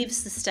live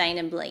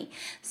sustainably.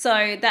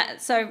 So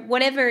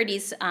whatever it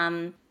is,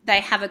 they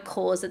have a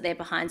cause that they're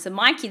behind. So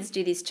my kids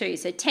do this too.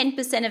 So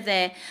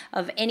 10%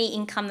 of any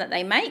income that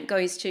they make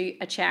goes to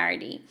a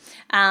charity.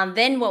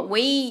 Then what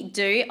we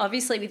do,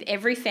 obviously with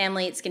every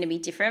family it's going to be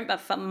different, but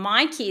for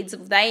my kids,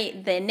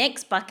 their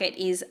next bucket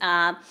is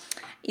an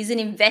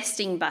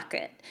investing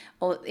bucket,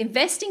 or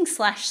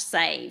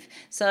investing/save.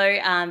 So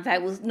they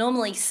will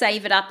normally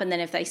save it up, and then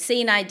if they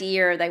see an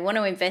idea or they want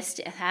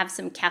to have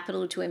some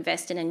capital to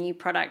invest in a new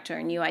product or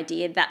a new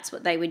idea, that's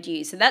what they would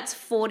use. So that's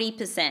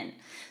 40%.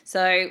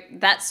 So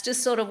that's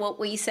just sort of what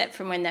we set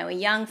from when they were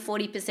young.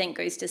 40%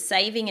 goes to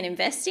saving and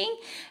investing,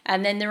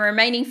 and then the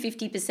remaining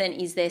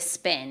 50% is their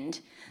spend.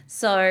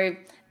 So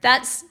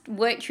that's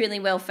worked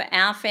really well for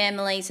our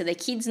family. So the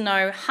kids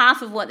know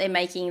half of what they're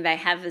making they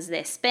have as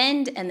their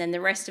spend, and then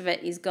the rest of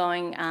it is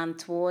going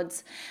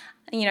towards,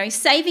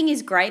 saving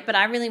is great, but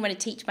I really want to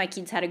teach my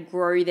kids how to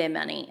grow their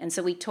money. And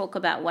so we talk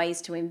about ways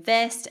to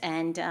invest,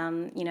 and,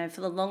 for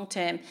the long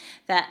term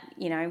that,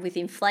 with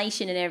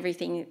inflation and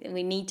everything,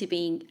 we need to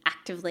be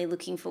actively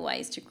looking for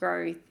ways to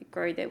grow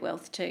their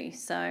wealth too.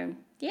 So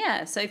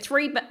yeah, so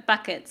 3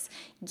 buckets: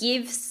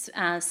 give,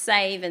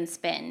 save, and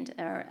spend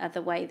are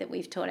the way that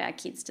we've taught our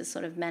kids to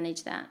sort of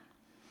manage that.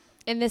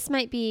 And this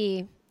might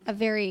be a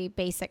very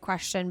basic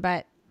question,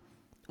 but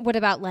what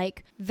about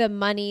like the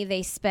money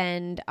they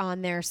spend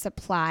on their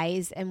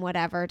supplies and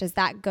whatever? Does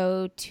that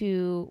go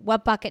to,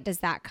 what bucket does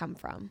that come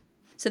from?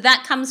 So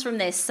that comes from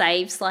their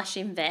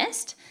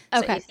save/invest. So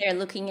Okay. if they're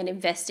looking at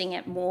investing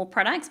at more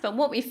products. But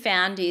what we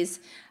found is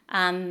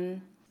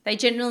they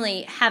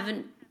generally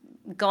haven't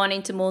gone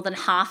into more than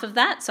half of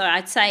that. So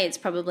I'd say it's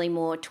probably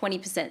more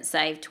 20%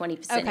 save,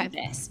 20%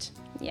 invest.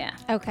 Yeah.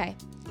 Okay.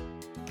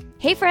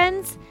 Hey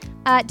friends,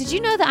 did you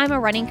know that I'm a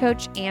running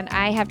coach and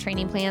I have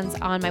training plans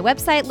on my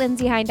website,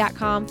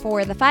 lindsayhine.com,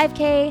 for the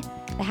 5K,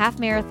 the half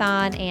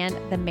marathon, and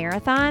the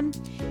marathon?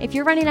 If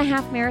you're running a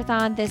half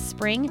marathon this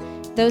spring,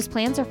 those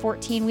plans are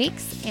 14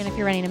 weeks. And if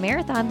you're running a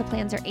marathon, the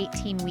plans are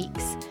 18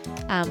 weeks.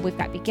 We've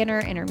got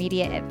beginner,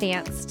 intermediate,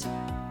 advanced,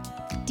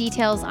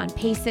 details on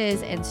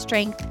paces and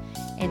strength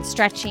and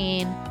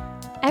stretching,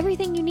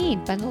 everything you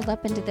need bundled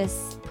up into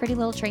this pretty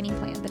little training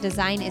plan. The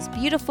design is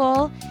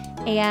beautiful,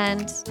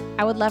 and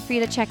I would love for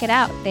you to check it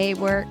out. They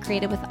were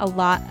created with a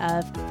lot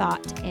of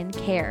thought and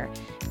care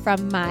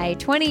from my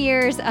 20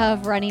 years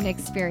of running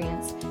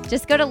experience.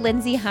 Just go to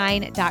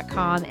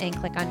lindsayhine.com and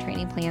click on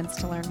training plans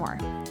to learn more.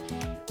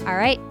 All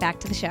right,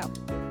 back to the show.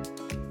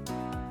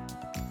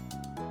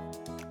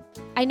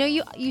 I know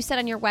you said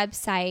on your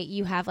website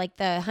you have like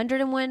the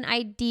 101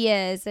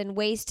 ideas and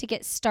ways to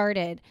get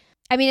started.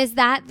 I mean, is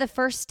that the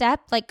first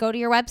step? Like, go to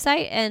your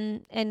website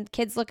and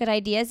kids look at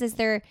ideas. Is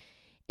there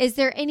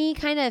any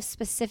kind of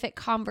specific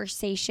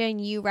conversation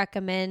you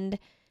recommend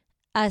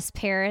us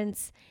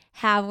parents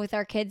have with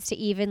our kids to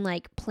even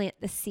like plant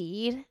the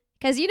seed?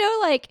 Because,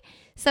 like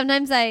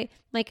sometimes I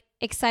like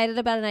excited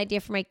about an idea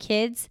for my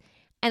kids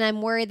and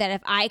I'm worried that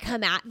if I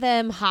come at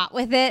them hot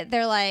with it,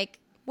 they're like,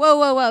 whoa,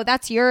 whoa, whoa,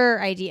 that's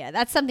your idea.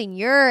 That's something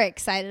you're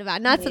excited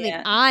about, not something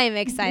I'm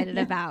excited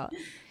about.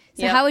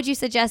 So how would you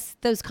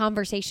suggest those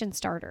conversation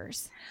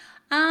starters?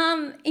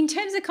 In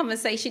terms of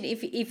conversation,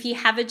 if you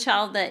have a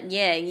child that,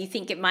 you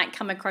think it might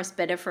come across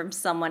better from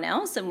someone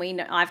else, and we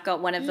know I've got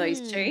one of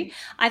those too,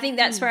 I think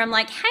that's where I'm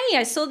like, hey,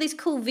 I saw this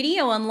cool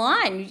video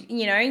online, do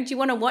you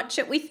want to watch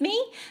it with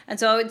me? And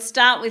so I would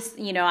start with,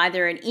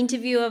 either an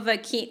interview of a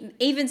kid,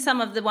 even some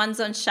of the ones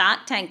on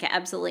Shark Tank are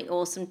absolutely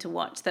awesome to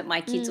watch, that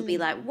my kids will be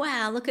like,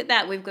 wow, look at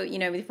that. We've got,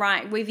 with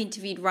Ryan, we've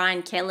interviewed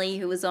Ryan Kelly,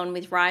 who was on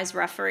with Rise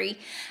Ruffery.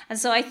 And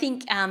so I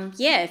think,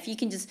 if you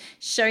can just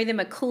show them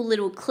a cool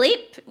little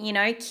clip,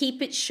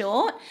 keep it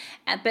short,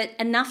 but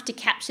enough to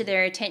capture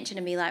their attention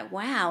and be like,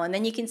 wow. And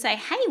then you can say,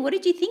 hey, what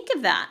did you think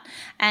of that?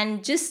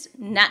 And just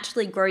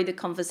naturally grow the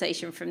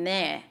conversation from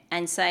there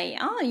and say,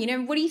 oh,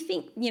 what do you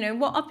think?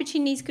 What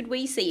opportunities could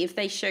we see if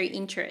they show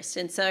interest?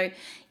 And so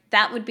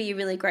that would be a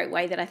really great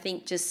way that I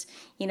think just,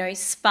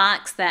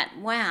 sparks that,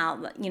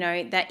 wow,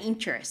 that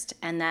interest,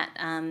 and that,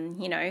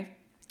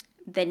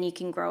 then you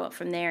can grow it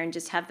from there and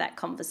just have that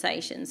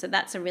conversation. So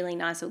that's a really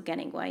nice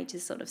organic way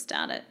to sort of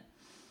start it.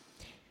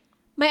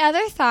 My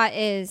other thought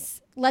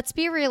is, let's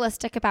be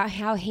realistic about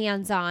how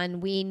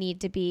hands-on we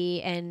need to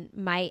be and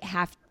might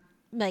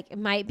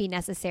be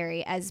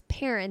necessary as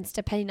parents,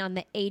 depending on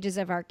the ages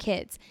of our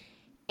kids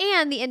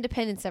and the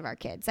independence of our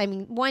kids. I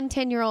mean, one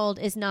 10-year-old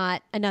is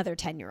not another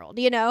 10-year-old,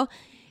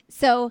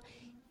 So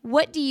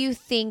what do you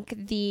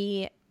think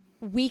the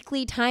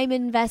weekly time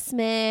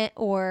investment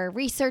or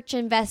research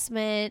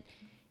investment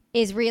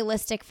is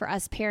realistic for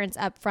us parents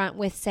up front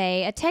with,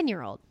 say, a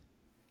 10-year-old?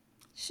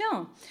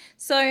 Sure.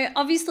 So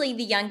obviously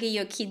the younger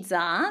your kids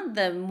are,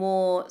 the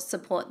more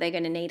support they're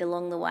going to need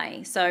along the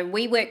way. So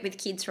we work with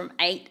kids from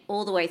 8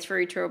 all the way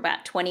through to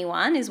about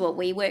 21 is what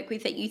we work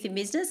with at Youth in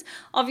Business.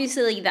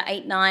 Obviously the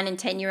 8, 9 and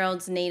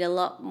 10-year-olds need a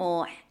lot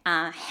more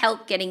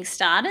help getting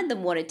started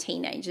than what a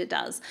teenager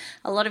does.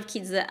 A lot of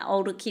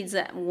older kids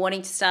that are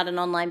wanting to start an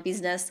online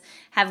business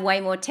have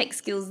way more tech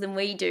skills than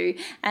we do.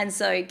 And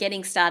so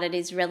getting started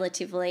is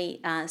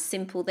relatively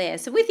simple there.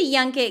 So with a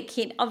younger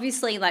kid,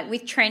 obviously like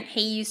with Trent,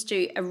 he used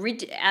to,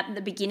 at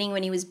the beginning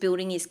when he was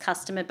building his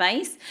customer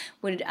base,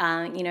 would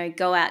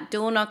go out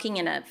door knocking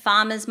and at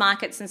farmers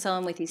markets and so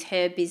on with his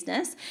herb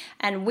business.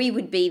 And we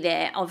would be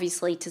there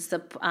obviously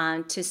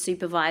to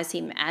supervise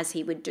him as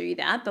he would do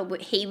that.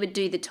 But he would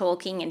do the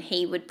talking and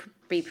he would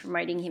be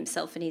promoting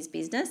himself and his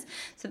business.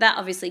 So that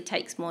obviously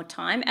takes more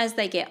time. As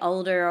they get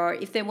older, or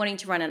if they're wanting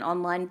to run an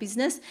online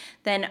business,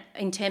 then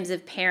in terms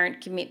of parent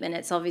commitment,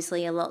 it's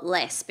obviously a lot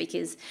less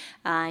because,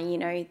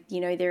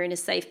 they're in a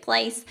safe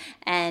place.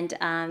 And,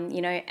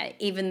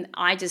 even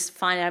I just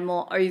find I'm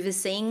more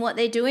overseeing what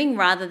they're doing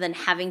rather than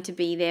having to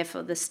be there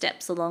for the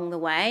steps along the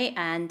way.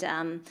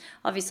 And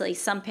obviously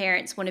some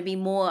parents want to be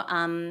more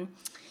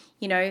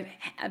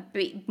a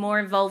bit more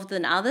involved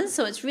than others.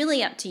 So it's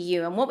really up to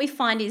you. And what we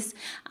find is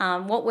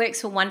what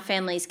works for one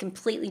family is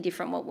completely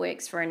different what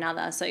works for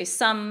another. So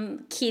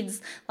some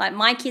kids, like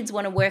my kids,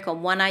 want to work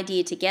on one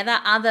idea together.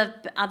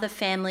 Other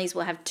families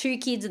will have 2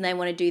 kids and they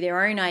want to do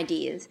their own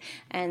ideas.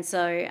 And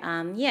so,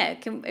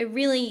 it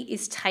really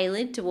is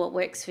tailored to what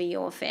works for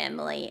your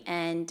family.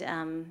 And,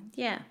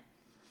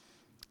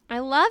 I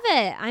love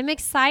it. I'm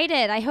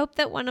excited. I hope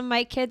that one of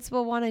my kids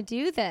will want to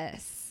do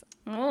this.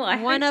 Oh,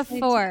 I one of so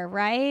 4, too.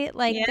 Right?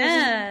 Like,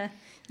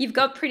 you've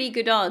got pretty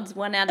good odds.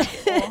 1 out of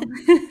 4.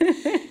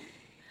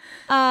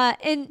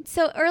 And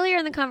so earlier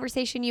in the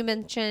conversation, you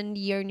mentioned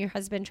you and your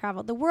husband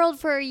traveled the world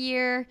for a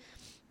year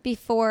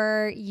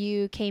before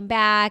you came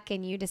back,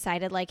 and you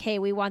decided like, hey,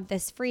 we want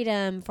this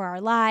freedom for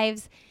our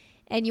lives.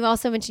 And you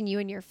also mentioned you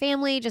and your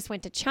family just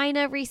went to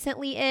China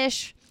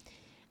recently-ish.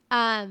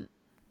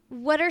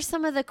 What are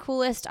some of the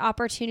coolest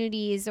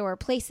opportunities or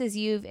places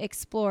you've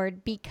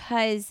explored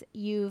because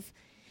you've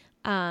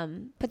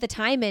put the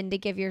time in to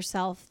give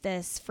yourself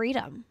this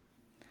freedom?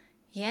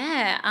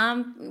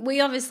 Yeah,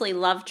 we obviously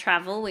love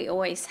travel. We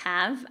always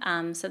have.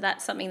 So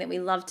that's something that we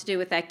love to do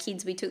with our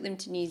kids. We took them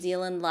to New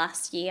Zealand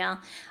last year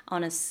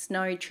on a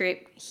snow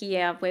trip.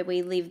 Here where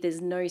we live, there's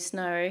no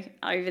snow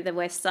over the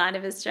west side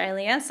of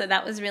Australia. So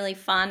that was really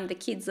fun. The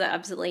kids are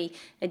absolutely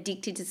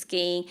addicted to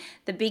skiing.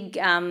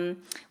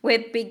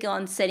 We're big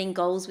on setting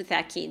goals with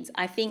our kids.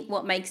 I think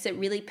what makes it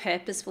really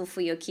purposeful for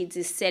your kids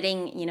is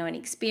setting, an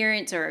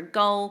experience or a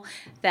goal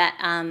that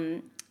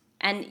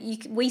And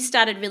we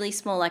started really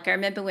small. Like I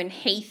remember when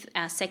Heath,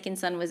 our second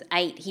son, was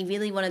 8, he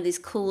really wanted this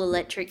cool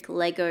electric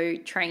Lego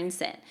train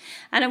set.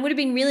 And it would have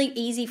been really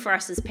easy for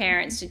us as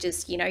parents to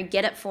just,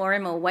 get it for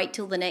him or wait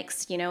till the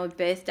next,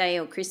 birthday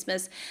or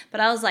Christmas.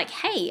 But I was like,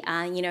 hey,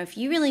 if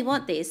you really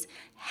want this,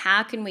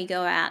 how can we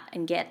go out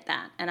and get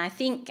that? And I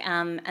think,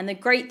 and the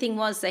great thing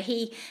was that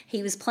he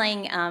was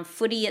playing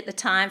footy at the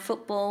time,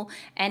 football,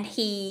 and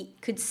he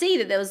could see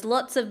that there was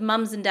lots of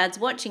mums and dads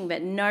watching,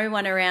 but no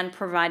one around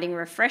providing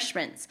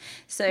refreshments.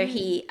 So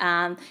he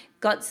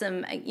got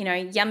some,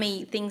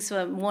 yummy things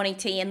for morning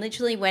tea and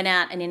literally went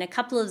out and in a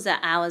couple of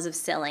hours of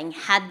selling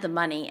had the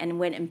money and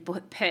went and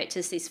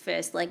purchased this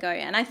first Lego.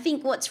 And I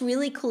think what's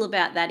really cool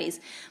about that is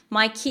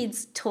my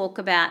kids talk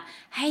about,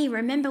 hey,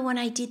 remember when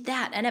I did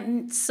that? And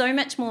it's so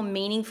much more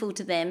meaningful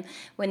to them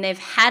when they've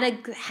had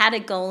a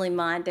goal in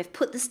mind, they've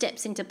put the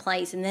steps into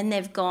place and then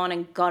they've gone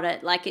and got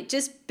it. Like it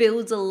just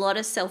builds a lot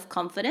of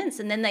self-confidence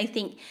and then they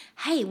think,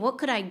 hey, what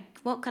could I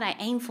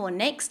aim for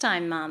next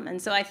time, Mum?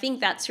 And so I think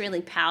that's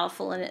really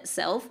powerful in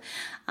itself.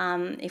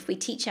 If we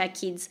teach our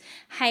kids,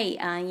 hey,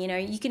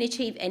 you can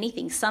achieve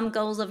anything. Some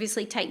goals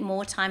obviously take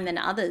more time than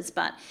others,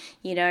 but,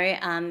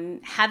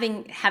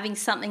 having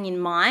something in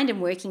mind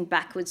and working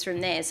backwards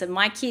from there. So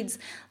my kids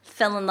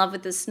fell in love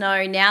with the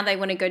snow. Now they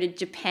want to go to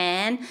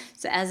Japan.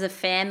 So as a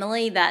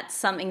family, that's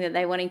something that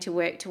they're wanting to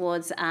work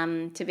towards,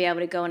 to be able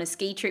to go on a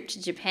ski trip to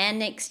Japan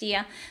next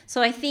year.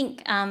 So I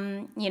think,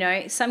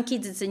 some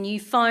kids it's a new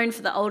phone.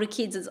 For the older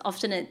kids, it's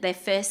often their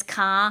first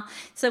car.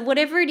 So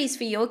whatever it is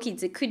for your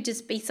kids, it could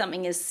just be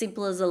something as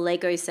simple as a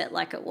Lego set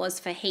like it was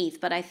for Heath.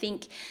 But I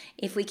think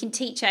if we can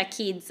teach our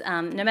kids,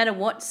 no matter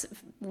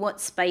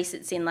what space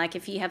it's in, like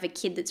if you have a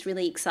kid that's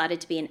really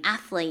excited to be an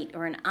athlete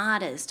or an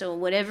artist or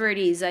whatever it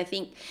is, I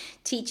think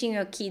teaching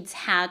your kids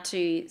how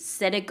to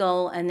set a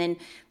goal and then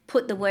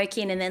put the work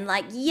in and then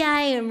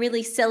yay and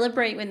really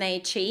celebrate when they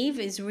achieve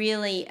is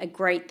really a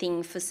great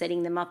thing for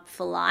setting them up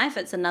for life.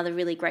 It's another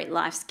really great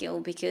life skill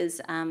because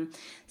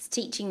it's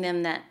teaching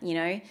them that,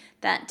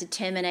 that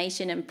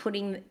determination and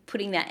putting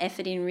that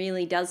effort in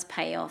really does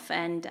pay off.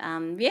 And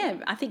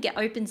I think it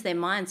opens their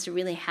minds to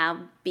really how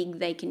big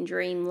they can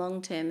dream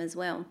long term as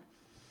well.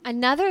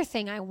 Another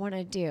thing I want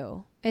to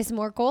do is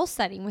more goal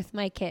setting with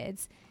my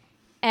kids.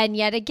 And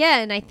yet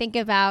again, I think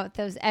about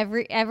those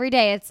every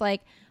day. It's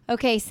like,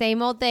 okay,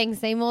 same old thing.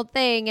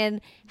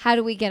 And how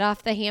do we get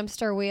off the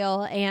hamster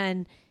wheel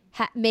and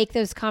make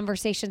those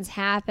conversations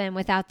happen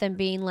without them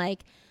being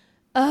like,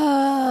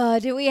 oh,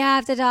 do we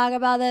have to talk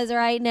about this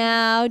right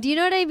now? Do you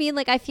know what I mean?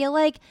 Like, I feel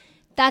like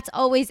that's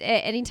always it.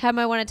 Anytime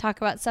I want to talk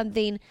about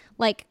something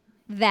like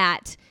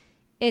that,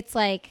 it's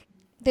like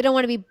they don't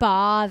want to be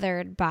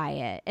bothered by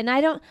it. And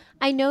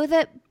I know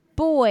that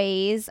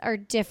boys are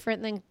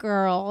different than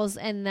girls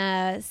in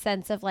the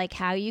sense of like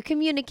how you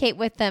communicate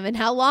with them and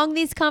how long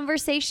these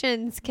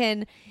conversations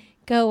can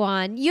go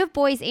on. You have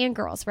boys and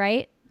girls,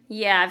 right?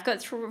 Yeah,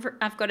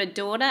 I've got a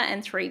daughter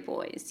and 3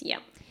 boys. Yeah.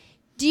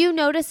 Do you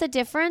notice a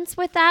difference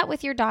with that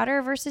with your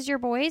daughter versus your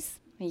boys?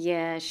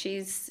 Yeah,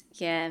 she's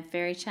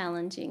very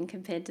challenging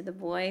compared to the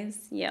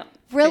boys. Yeah.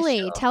 Really?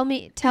 Sure.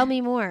 Tell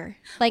me more.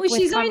 Like well,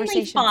 with she's only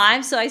conversations.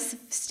 5, so I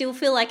still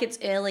feel like it's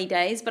early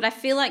days, but I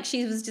feel like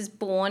she was just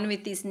born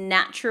with this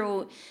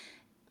natural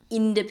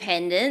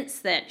independence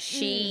that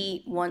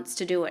she wants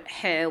to do it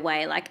her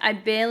way. Like I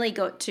barely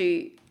got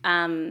to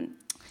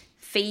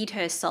feed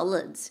her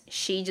solids.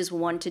 She just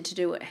wanted to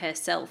do it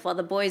herself, while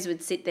the boys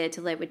would sit there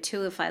till they were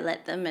 2 if I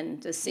let them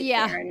and just sit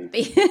there and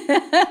be.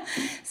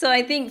 So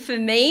I think for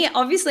me,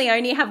 obviously I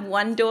only have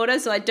one daughter,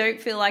 so I don't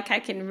feel like I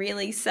can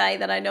really say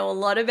that I know a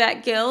lot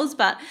about girls,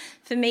 but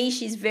for me,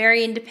 she's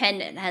very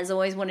independent, has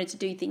always wanted to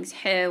do things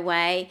her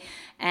way,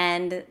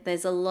 and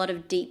there's a lot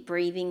of deep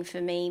breathing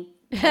for me.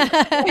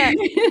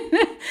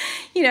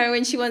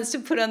 When she wants to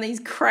put on these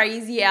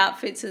crazy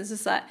outfits, it's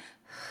just like,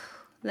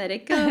 let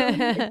it go.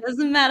 It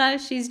doesn't matter.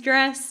 She's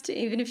dressed,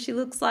 even if she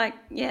looks like,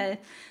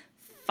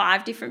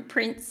 5 different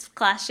prints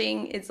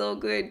clashing. It's all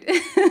good.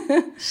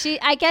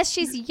 I guess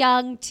she's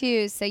young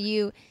too,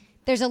 so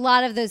there's a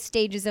lot of those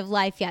stages of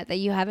life yet that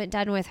you haven't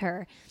done with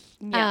her.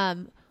 Yeah.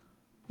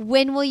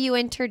 When will you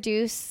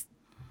introduce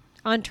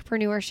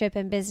entrepreneurship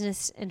and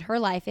business in her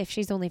life if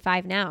she's only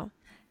 5 now?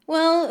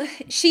 Well,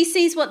 she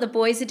sees what the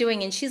boys are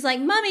doing and she's like,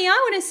 Mummy, I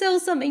want to sell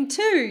something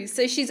too.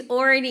 So she's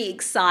already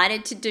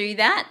excited to do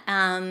that.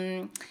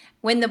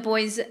 When the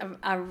boys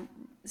are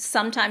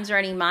sometimes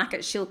running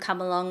markets, she'll come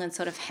along and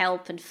sort of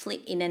help and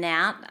flip in and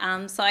out.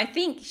 So I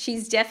think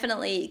she's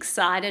definitely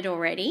excited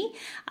already.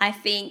 I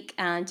think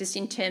just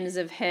in terms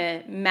of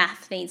her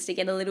math needs to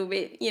get a little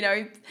bit,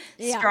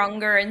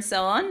 stronger and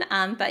so on.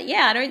 But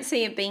I don't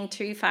see it being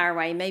too far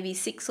away, maybe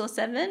 6 or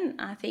 7.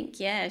 I think,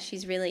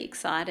 she's really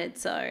excited.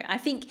 So I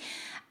think,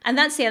 and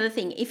that's the other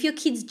thing, if your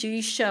kids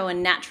do show a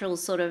natural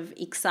sort of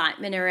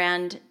excitement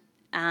around,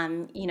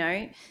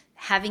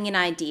 having an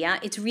idea,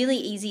 it's really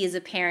easy as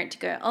a parent to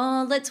go,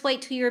 oh, let's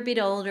wait till you're a bit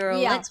older, or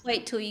let's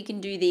wait till you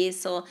can do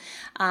this, or,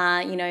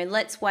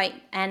 let's wait.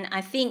 And I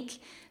think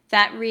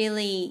that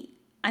really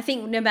I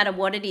think no matter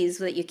what it is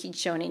that your kids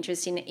show an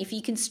interest in, if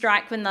you can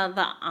strike when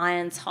the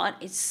iron's hot,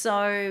 it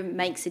so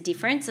makes a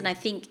difference. And I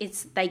think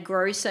they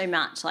grow so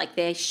much, like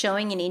they're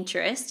showing an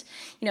interest.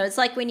 You know, it's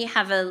like when you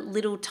have a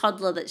little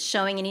toddler that's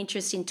showing an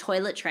interest in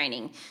toilet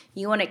training.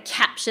 You want to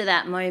capture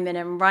that moment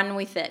and run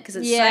with it, because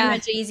it's so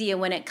much easier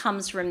when it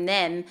comes from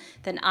them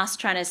than us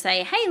trying to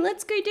say, hey,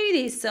 let's go do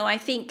this. So I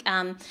think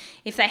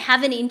if they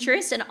have an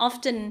interest, and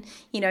often,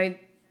 you know,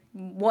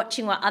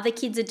 watching what other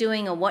kids are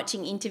doing or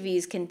watching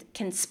interviews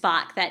can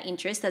spark that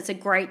interest. That's a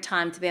great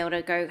time to be able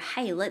to go,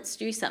 hey, let's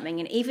do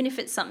something. And even if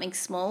it's something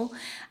small,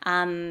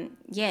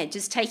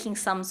 just taking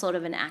some sort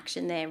of an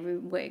action there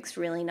works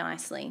really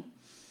nicely.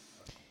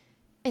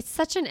 It's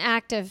such an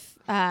act of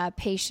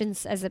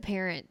patience as a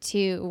parent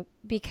too,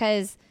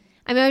 because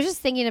I mean, I was just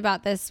thinking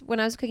about this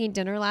when I was cooking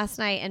dinner last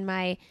night, and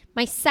my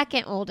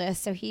second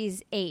oldest, so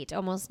he's 8,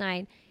 almost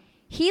 9,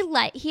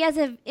 he has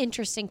an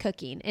interest in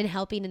cooking and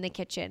helping in the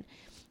kitchen.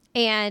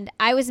 And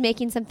I was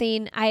making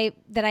something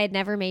that I had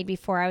never made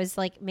before. I was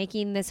like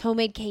making this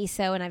homemade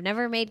queso, and I've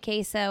never made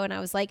queso. And I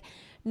was like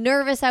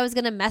nervous I was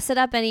going to mess it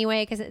up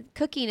anyway, because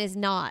cooking is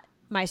not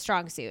my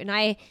strong suit. And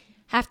I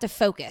have to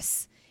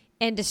focus,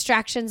 and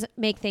distractions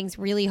make things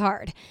really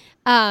hard.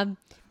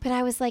 But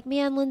I was like,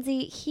 man,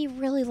 Lindsay, he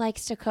really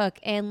likes to cook.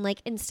 And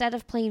like, instead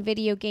of playing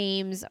video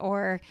games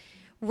or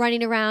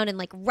running around and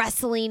like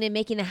wrestling and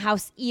making the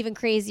house even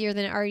crazier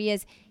than it already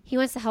is, he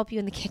wants to help you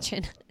in the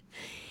kitchen.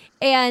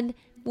 And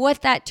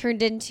what that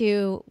turned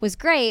into was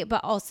great,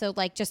 but also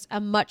like just a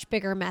much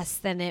bigger mess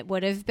than it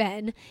would have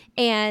been.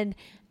 And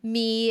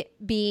me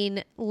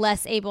being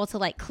less able to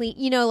like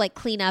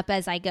clean up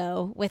as I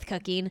go with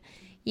cooking.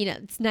 You know,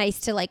 it's nice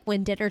to like,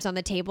 when dinner's on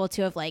the table,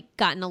 to have like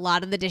gotten a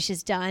lot of the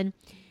dishes done.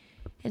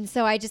 And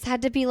so I just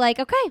had to be like,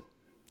 okay,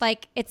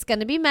 like it's going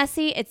to be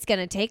messy. It's going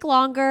to take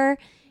longer,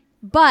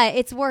 but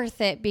it's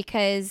worth it,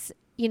 because,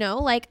 you know,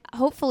 like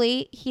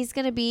hopefully he's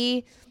going to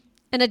be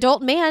an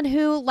adult man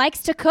who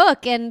likes to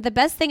cook. And the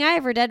best thing I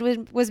ever did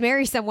was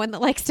marry someone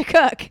that likes to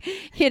cook,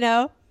 you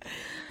know?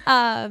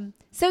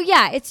 So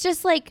yeah, it's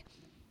just like,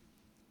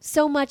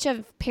 so much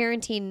of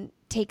parenting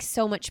takes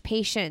so much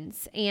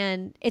patience,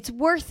 and it's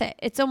worth it.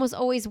 It's almost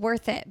always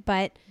worth it.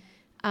 But,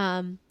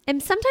 and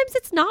sometimes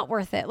it's not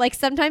worth it. Like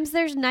sometimes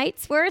there's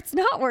nights where it's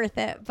not worth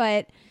it,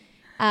 but,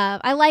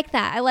 I like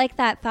that. I like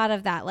that thought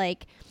of that.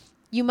 Like,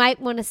 you might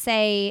want to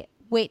say,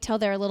 wait till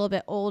they're a little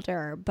bit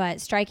older,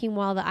 but striking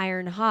while the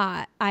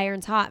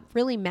iron's hot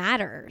really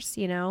matters,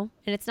 you know?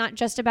 And it's not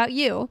just about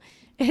you.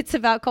 It's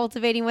about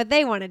cultivating what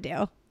they want to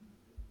do.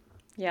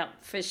 Yeah,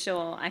 for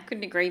sure. I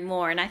couldn't agree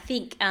more. And I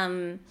think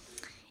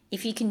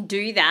if you can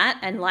do that,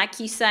 and like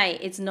you say,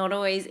 it's not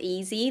always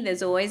easy.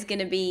 There's always going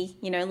to be,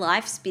 you know,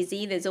 life's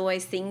busy. There's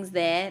always things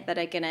there that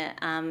are going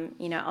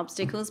to,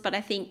 obstacles. But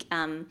I think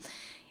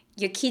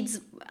your kids,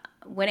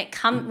 when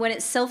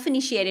it's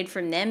self-initiated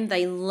from them,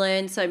 they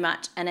learn so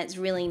much, and it's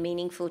really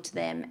meaningful to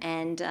them.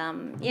 And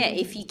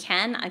if you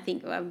can, I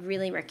think I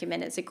really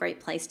recommend it. It's a great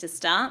place to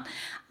start.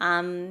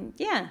 And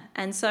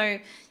so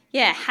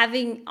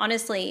having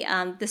honestly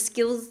the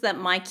skills that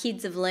my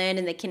kids have learned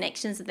and the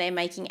connections that they're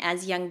making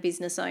as young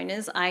business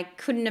owners, I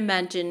couldn't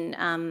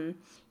imagine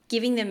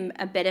giving them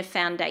a better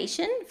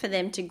foundation for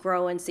them to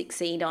grow and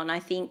succeed on. I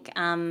think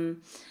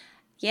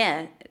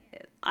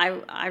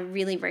I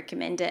really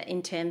recommend it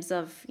in terms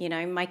of, you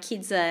know, my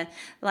kids are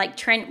like,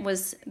 Trent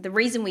was the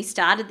reason we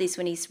started this,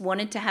 when he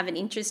wanted to have an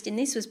interest in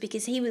this, was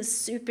because he was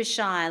super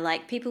shy.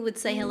 Like, people would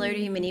say hello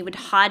to him and he would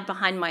hide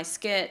behind my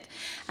skirt,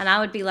 and I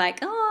would be like,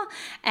 oh.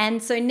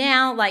 And so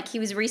now, like, he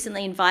was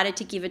recently invited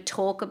to give a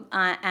talk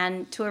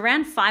and to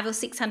around 500 or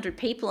 600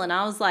 people. And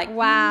I was like,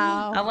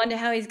 wow, I wonder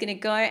how he's going to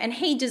go. And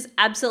he just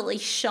absolutely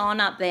shone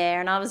up there.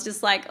 And I was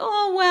just like,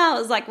 oh, wow.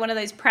 It was like one of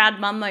those proud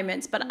mum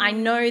moments. But I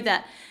know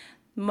that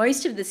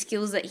most of the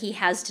skills that he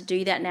has to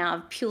do that now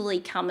have purely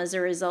come as a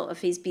result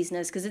of his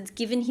business, because it's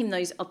given him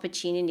those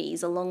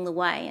opportunities along the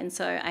way. And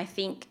so I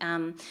think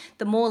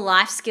the more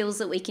life skills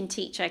that we can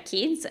teach our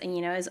kids, and,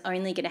 you know, is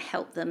only going to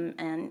help them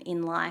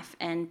in life,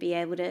 and be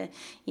able to,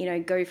 you know,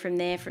 go from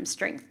there, from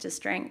strength to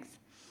strength.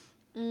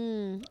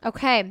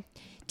 Okay.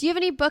 Do you have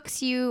any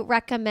books you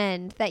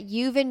recommend that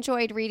you've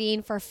enjoyed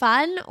reading for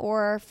fun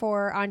or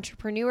for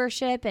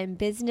entrepreneurship and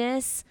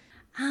business?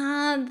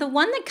 The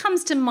one that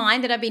comes to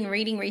mind that I've been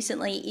reading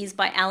recently is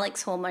by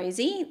Alex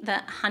Hormozy,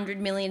 the $100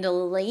 Million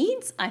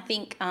Leads. I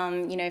think,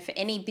 for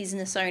any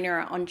business owner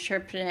or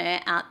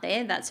entrepreneur out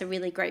there, that's a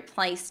really great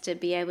place to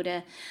be able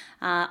to,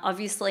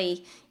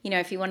 obviously, you know,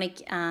 if you want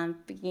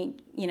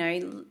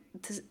to,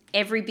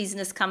 every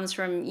business comes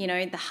from, you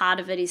know, the heart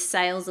of it is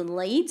sales and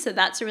leads. So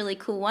that's a really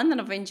cool one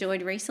that I've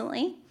enjoyed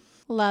recently.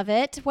 Love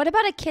it. What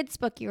about a kid's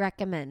book you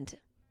recommend?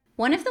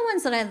 One of the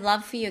ones that I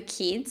love for your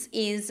kids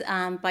is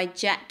by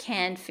Jack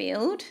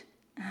Canfield.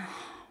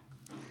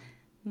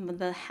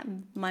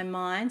 my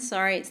mind.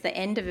 Sorry, it's the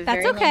end of a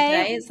That's very long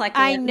okay. day. It's like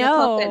I 11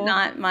 o'clock at know.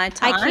 night my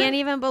time. I can't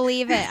even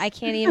believe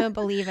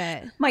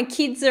it. My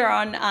kids are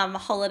on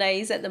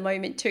holidays at the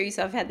moment too,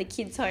 so I've had the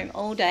kids home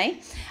all day.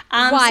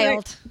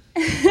 Wild.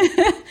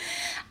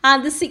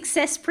 The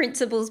Success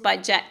Principles by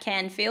Jack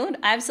Canfield.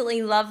 I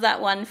absolutely love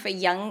that one for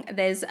young.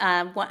 There's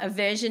a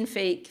version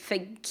for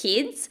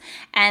kids,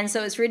 and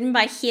so it's written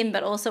by him,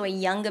 but also a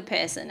younger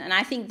person. And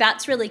I think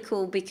that's really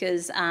cool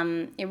because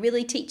it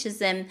really teaches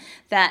them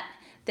that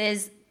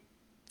there's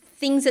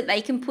things that they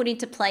can put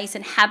into place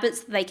and habits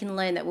that they can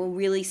learn that will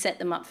really set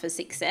them up for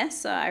success.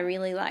 So I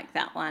really like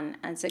that one.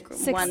 And it's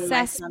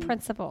Success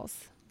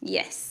Principles.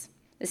 Yes.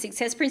 The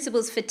Success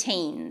Principles for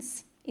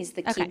Teens is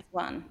the kids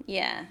one.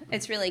 Yeah,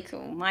 it's really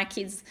cool. My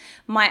kids,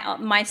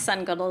 my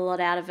son got a lot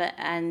out of it,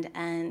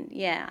 and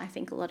yeah, I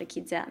think a lot of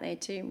kids out there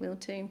too will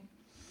too.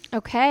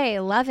 Okay,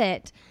 love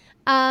it.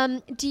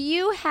 Do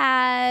you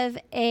have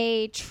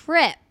a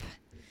trip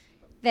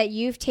that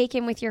you've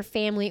taken with your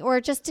family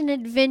or just an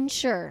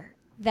adventure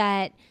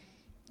that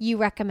you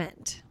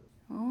recommend?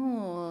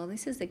 Oh,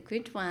 this is a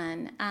good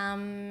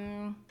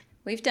one.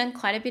 We've done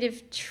quite a bit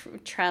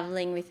of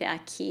traveling with our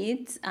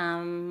kids.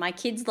 My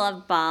kids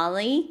love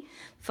Bali.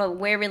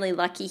 We're really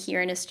lucky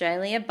here in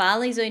Australia.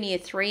 Bali's only a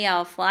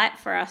 3-hour flight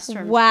for us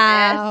from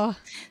Perth.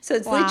 So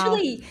it's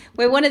literally,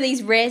 we're one of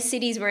these rare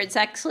cities where it's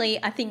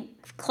actually, I think,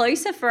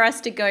 closer for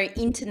us to go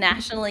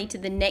internationally to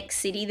the next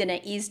city than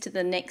it is to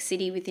the next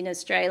city within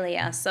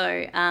Australia.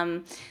 So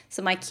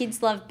so my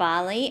kids love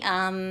Bali.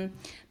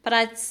 But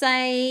I'd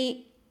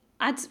say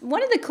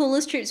one of the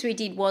coolest trips we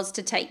did was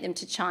to take them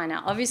to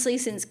China. Obviously,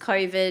 since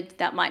COVID,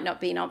 that might not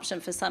be an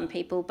option for some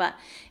people, but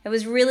it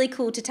was really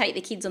cool to take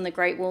the kids on the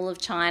Great Wall of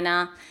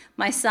China.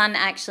 My son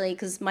actually,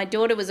 because my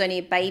daughter was only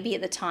a baby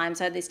at the time,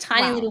 so I had this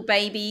tiny little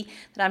baby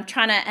that I'm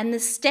trying to, and the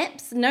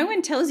steps, no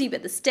one tells you,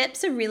 but the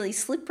steps are really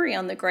slippery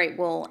on the Great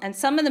Wall, and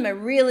some of them are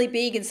really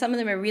big and some of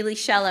them are really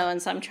shallow,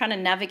 and so I'm trying to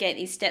navigate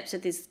these steps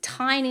with this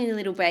tiny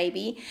little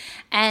baby,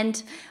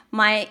 and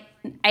my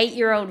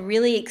 8-year-old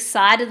really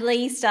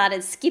excitedly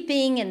started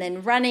skipping and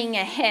then running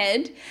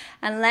ahead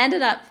and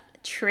landed up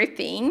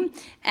tripping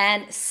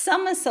and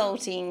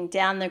somersaulting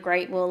down the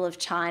Great Wall of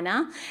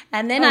China.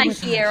 And then I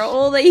hear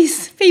all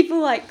these people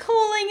like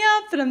calling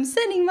up, and I'm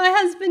sending my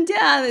husband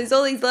down. There's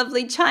all these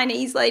lovely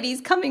Chinese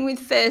ladies coming with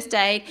first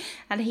aid,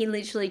 and he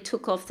literally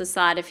took off the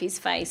side of his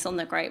face on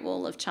the Great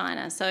Wall of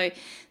China. So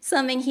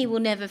something he will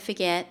never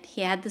forget.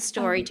 He had the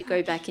story to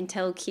go back and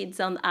tell kids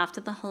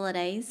after the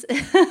holidays.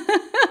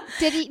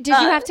 Did you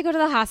have to go to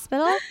the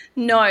hospital?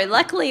 No,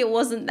 luckily it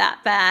wasn't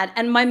that bad.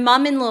 And my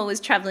mum-in-law was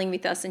traveling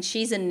with us, and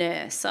she's a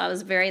nurse, so I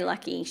was very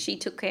lucky. She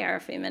took care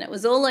of him, and it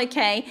was all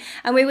okay.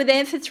 And we were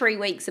there for 3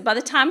 weeks. So by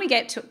the time we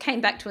came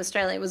back to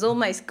Australia, it was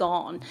almost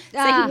gone.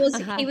 So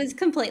he was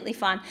completely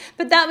fine.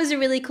 But that was a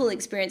really cool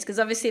experience because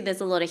obviously there's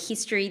a lot of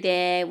history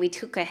there. We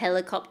took a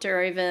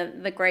helicopter over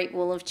the Great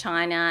Wall of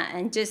China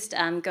and just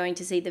going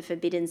to see the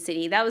Forbidden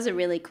City. That was a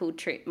really cool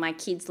trip. My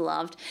kids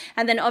loved.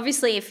 And then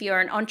obviously if you're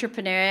an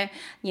entrepreneur,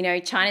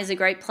 China's a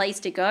great place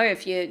to go.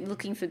 If you're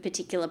looking for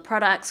particular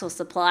products or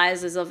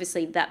suppliers, there's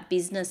obviously that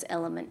business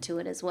element to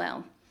it as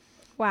well.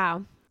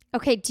 Wow.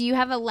 Okay. Do you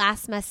have a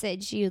last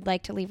message you'd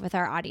like to leave with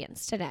our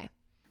audience today?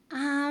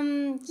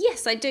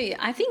 Yes, I do.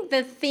 I think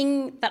the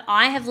thing that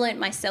I have learned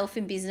myself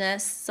in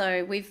business,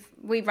 so we've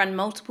run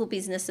multiple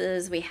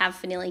businesses. We have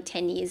for nearly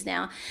 10 years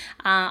now.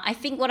 I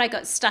think what I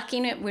got stuck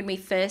in it when we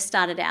first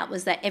started out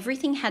was that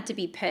everything had to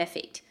be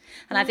perfect.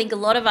 And I think a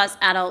lot of us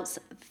adults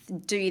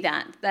do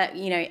that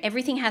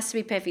everything has to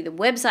be perfect. The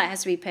website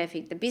has to be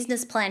perfect. The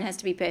business plan has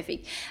to be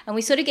perfect. And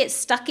we sort of get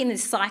stuck in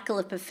this cycle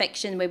of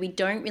perfection where we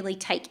don't really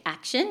take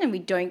action and we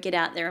don't get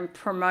out there and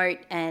promote.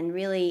 And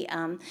really,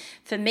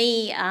 for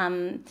me,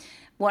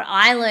 what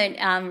I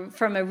learned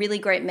from a really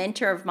great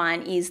mentor of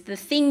mine is the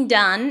thing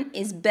done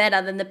is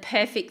better than the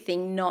perfect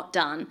thing not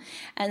done.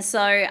 And so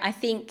I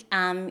think,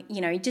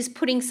 just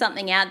putting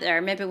something out there. I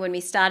remember when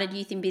we started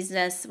Youth in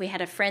Business, we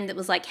had a friend that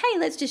was like, hey,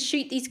 let's just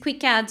shoot these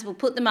quick ads. We'll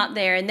put them up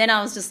there. And then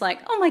I was just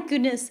like, oh my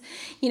goodness,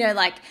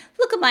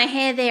 look at my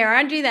hair there.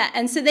 I do that.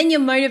 And so then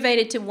you're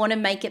motivated to want to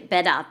make it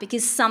better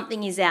because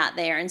something is out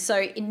there. And so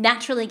it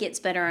naturally gets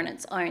better on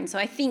its own. So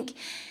I think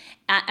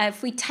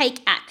if we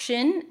take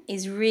action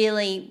is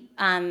really,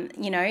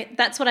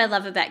 that's what I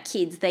love about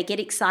kids. They get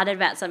excited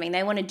about something.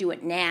 They want to do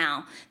it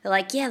now. They're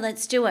like, yeah,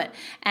 let's do it.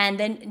 And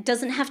then it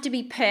doesn't have to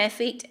be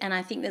perfect. And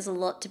I think there's a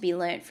lot to be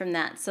learned from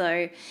that.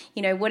 So,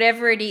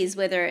 whatever it is,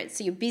 whether it's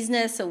your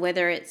business or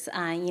whether it's,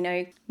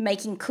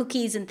 making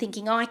cookies and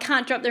thinking, oh, I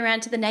can't drop them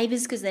around to the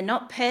neighbors because they're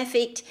not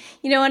perfect.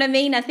 You know what I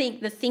mean? I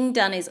think the thing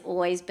done is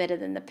always better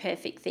than the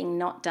perfect thing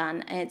not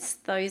done. And it's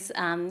those,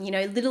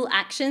 little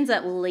actions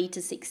that will lead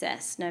to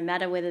success, no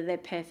matter whether they're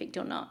perfect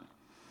or not.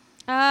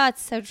 Oh,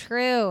 it's so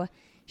true.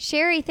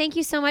 Sheri, thank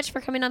you so much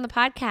for coming on the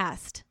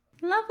podcast.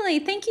 Lovely.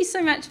 Thank you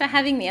so much for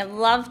having me. I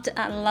loved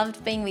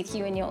being with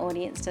you and your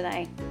audience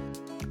today.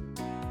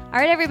 All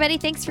right, everybody.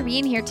 Thanks for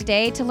being here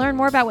today. To learn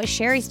more about what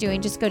Sheri's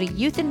doing, just go to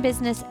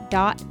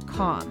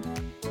youthinbusiness.com.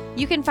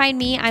 You can find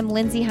me. I'm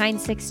Lindsay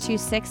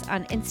Hine626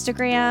 on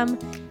Instagram.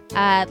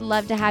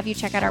 Love to have you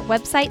check out our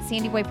website,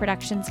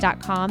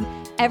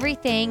 sandyboyproductions.com.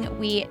 Everything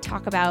we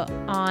talk about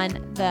on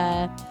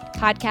the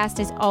podcast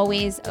is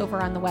always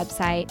over on the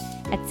website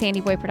at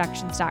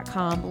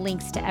sandyboyproductions.com.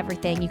 Links to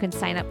everything. You can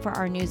sign up for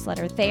our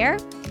newsletter there.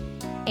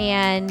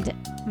 And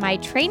my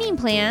training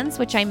plans,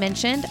 which I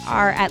mentioned,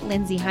 are at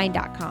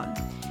lindsayhine.com.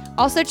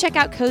 Also check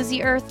out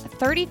Cozy Earth,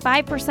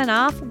 35%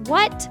 off.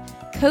 What?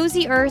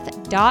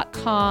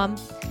 CozyEarth.com.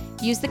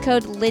 Use the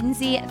code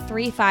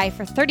Lindsay35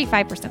 for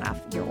 35% off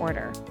your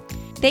order.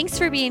 Thanks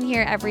for being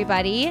here,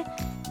 everybody,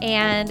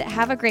 and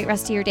have a great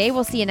rest of your day.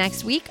 We'll see you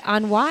next week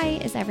on Why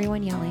Is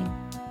Everyone Yelling?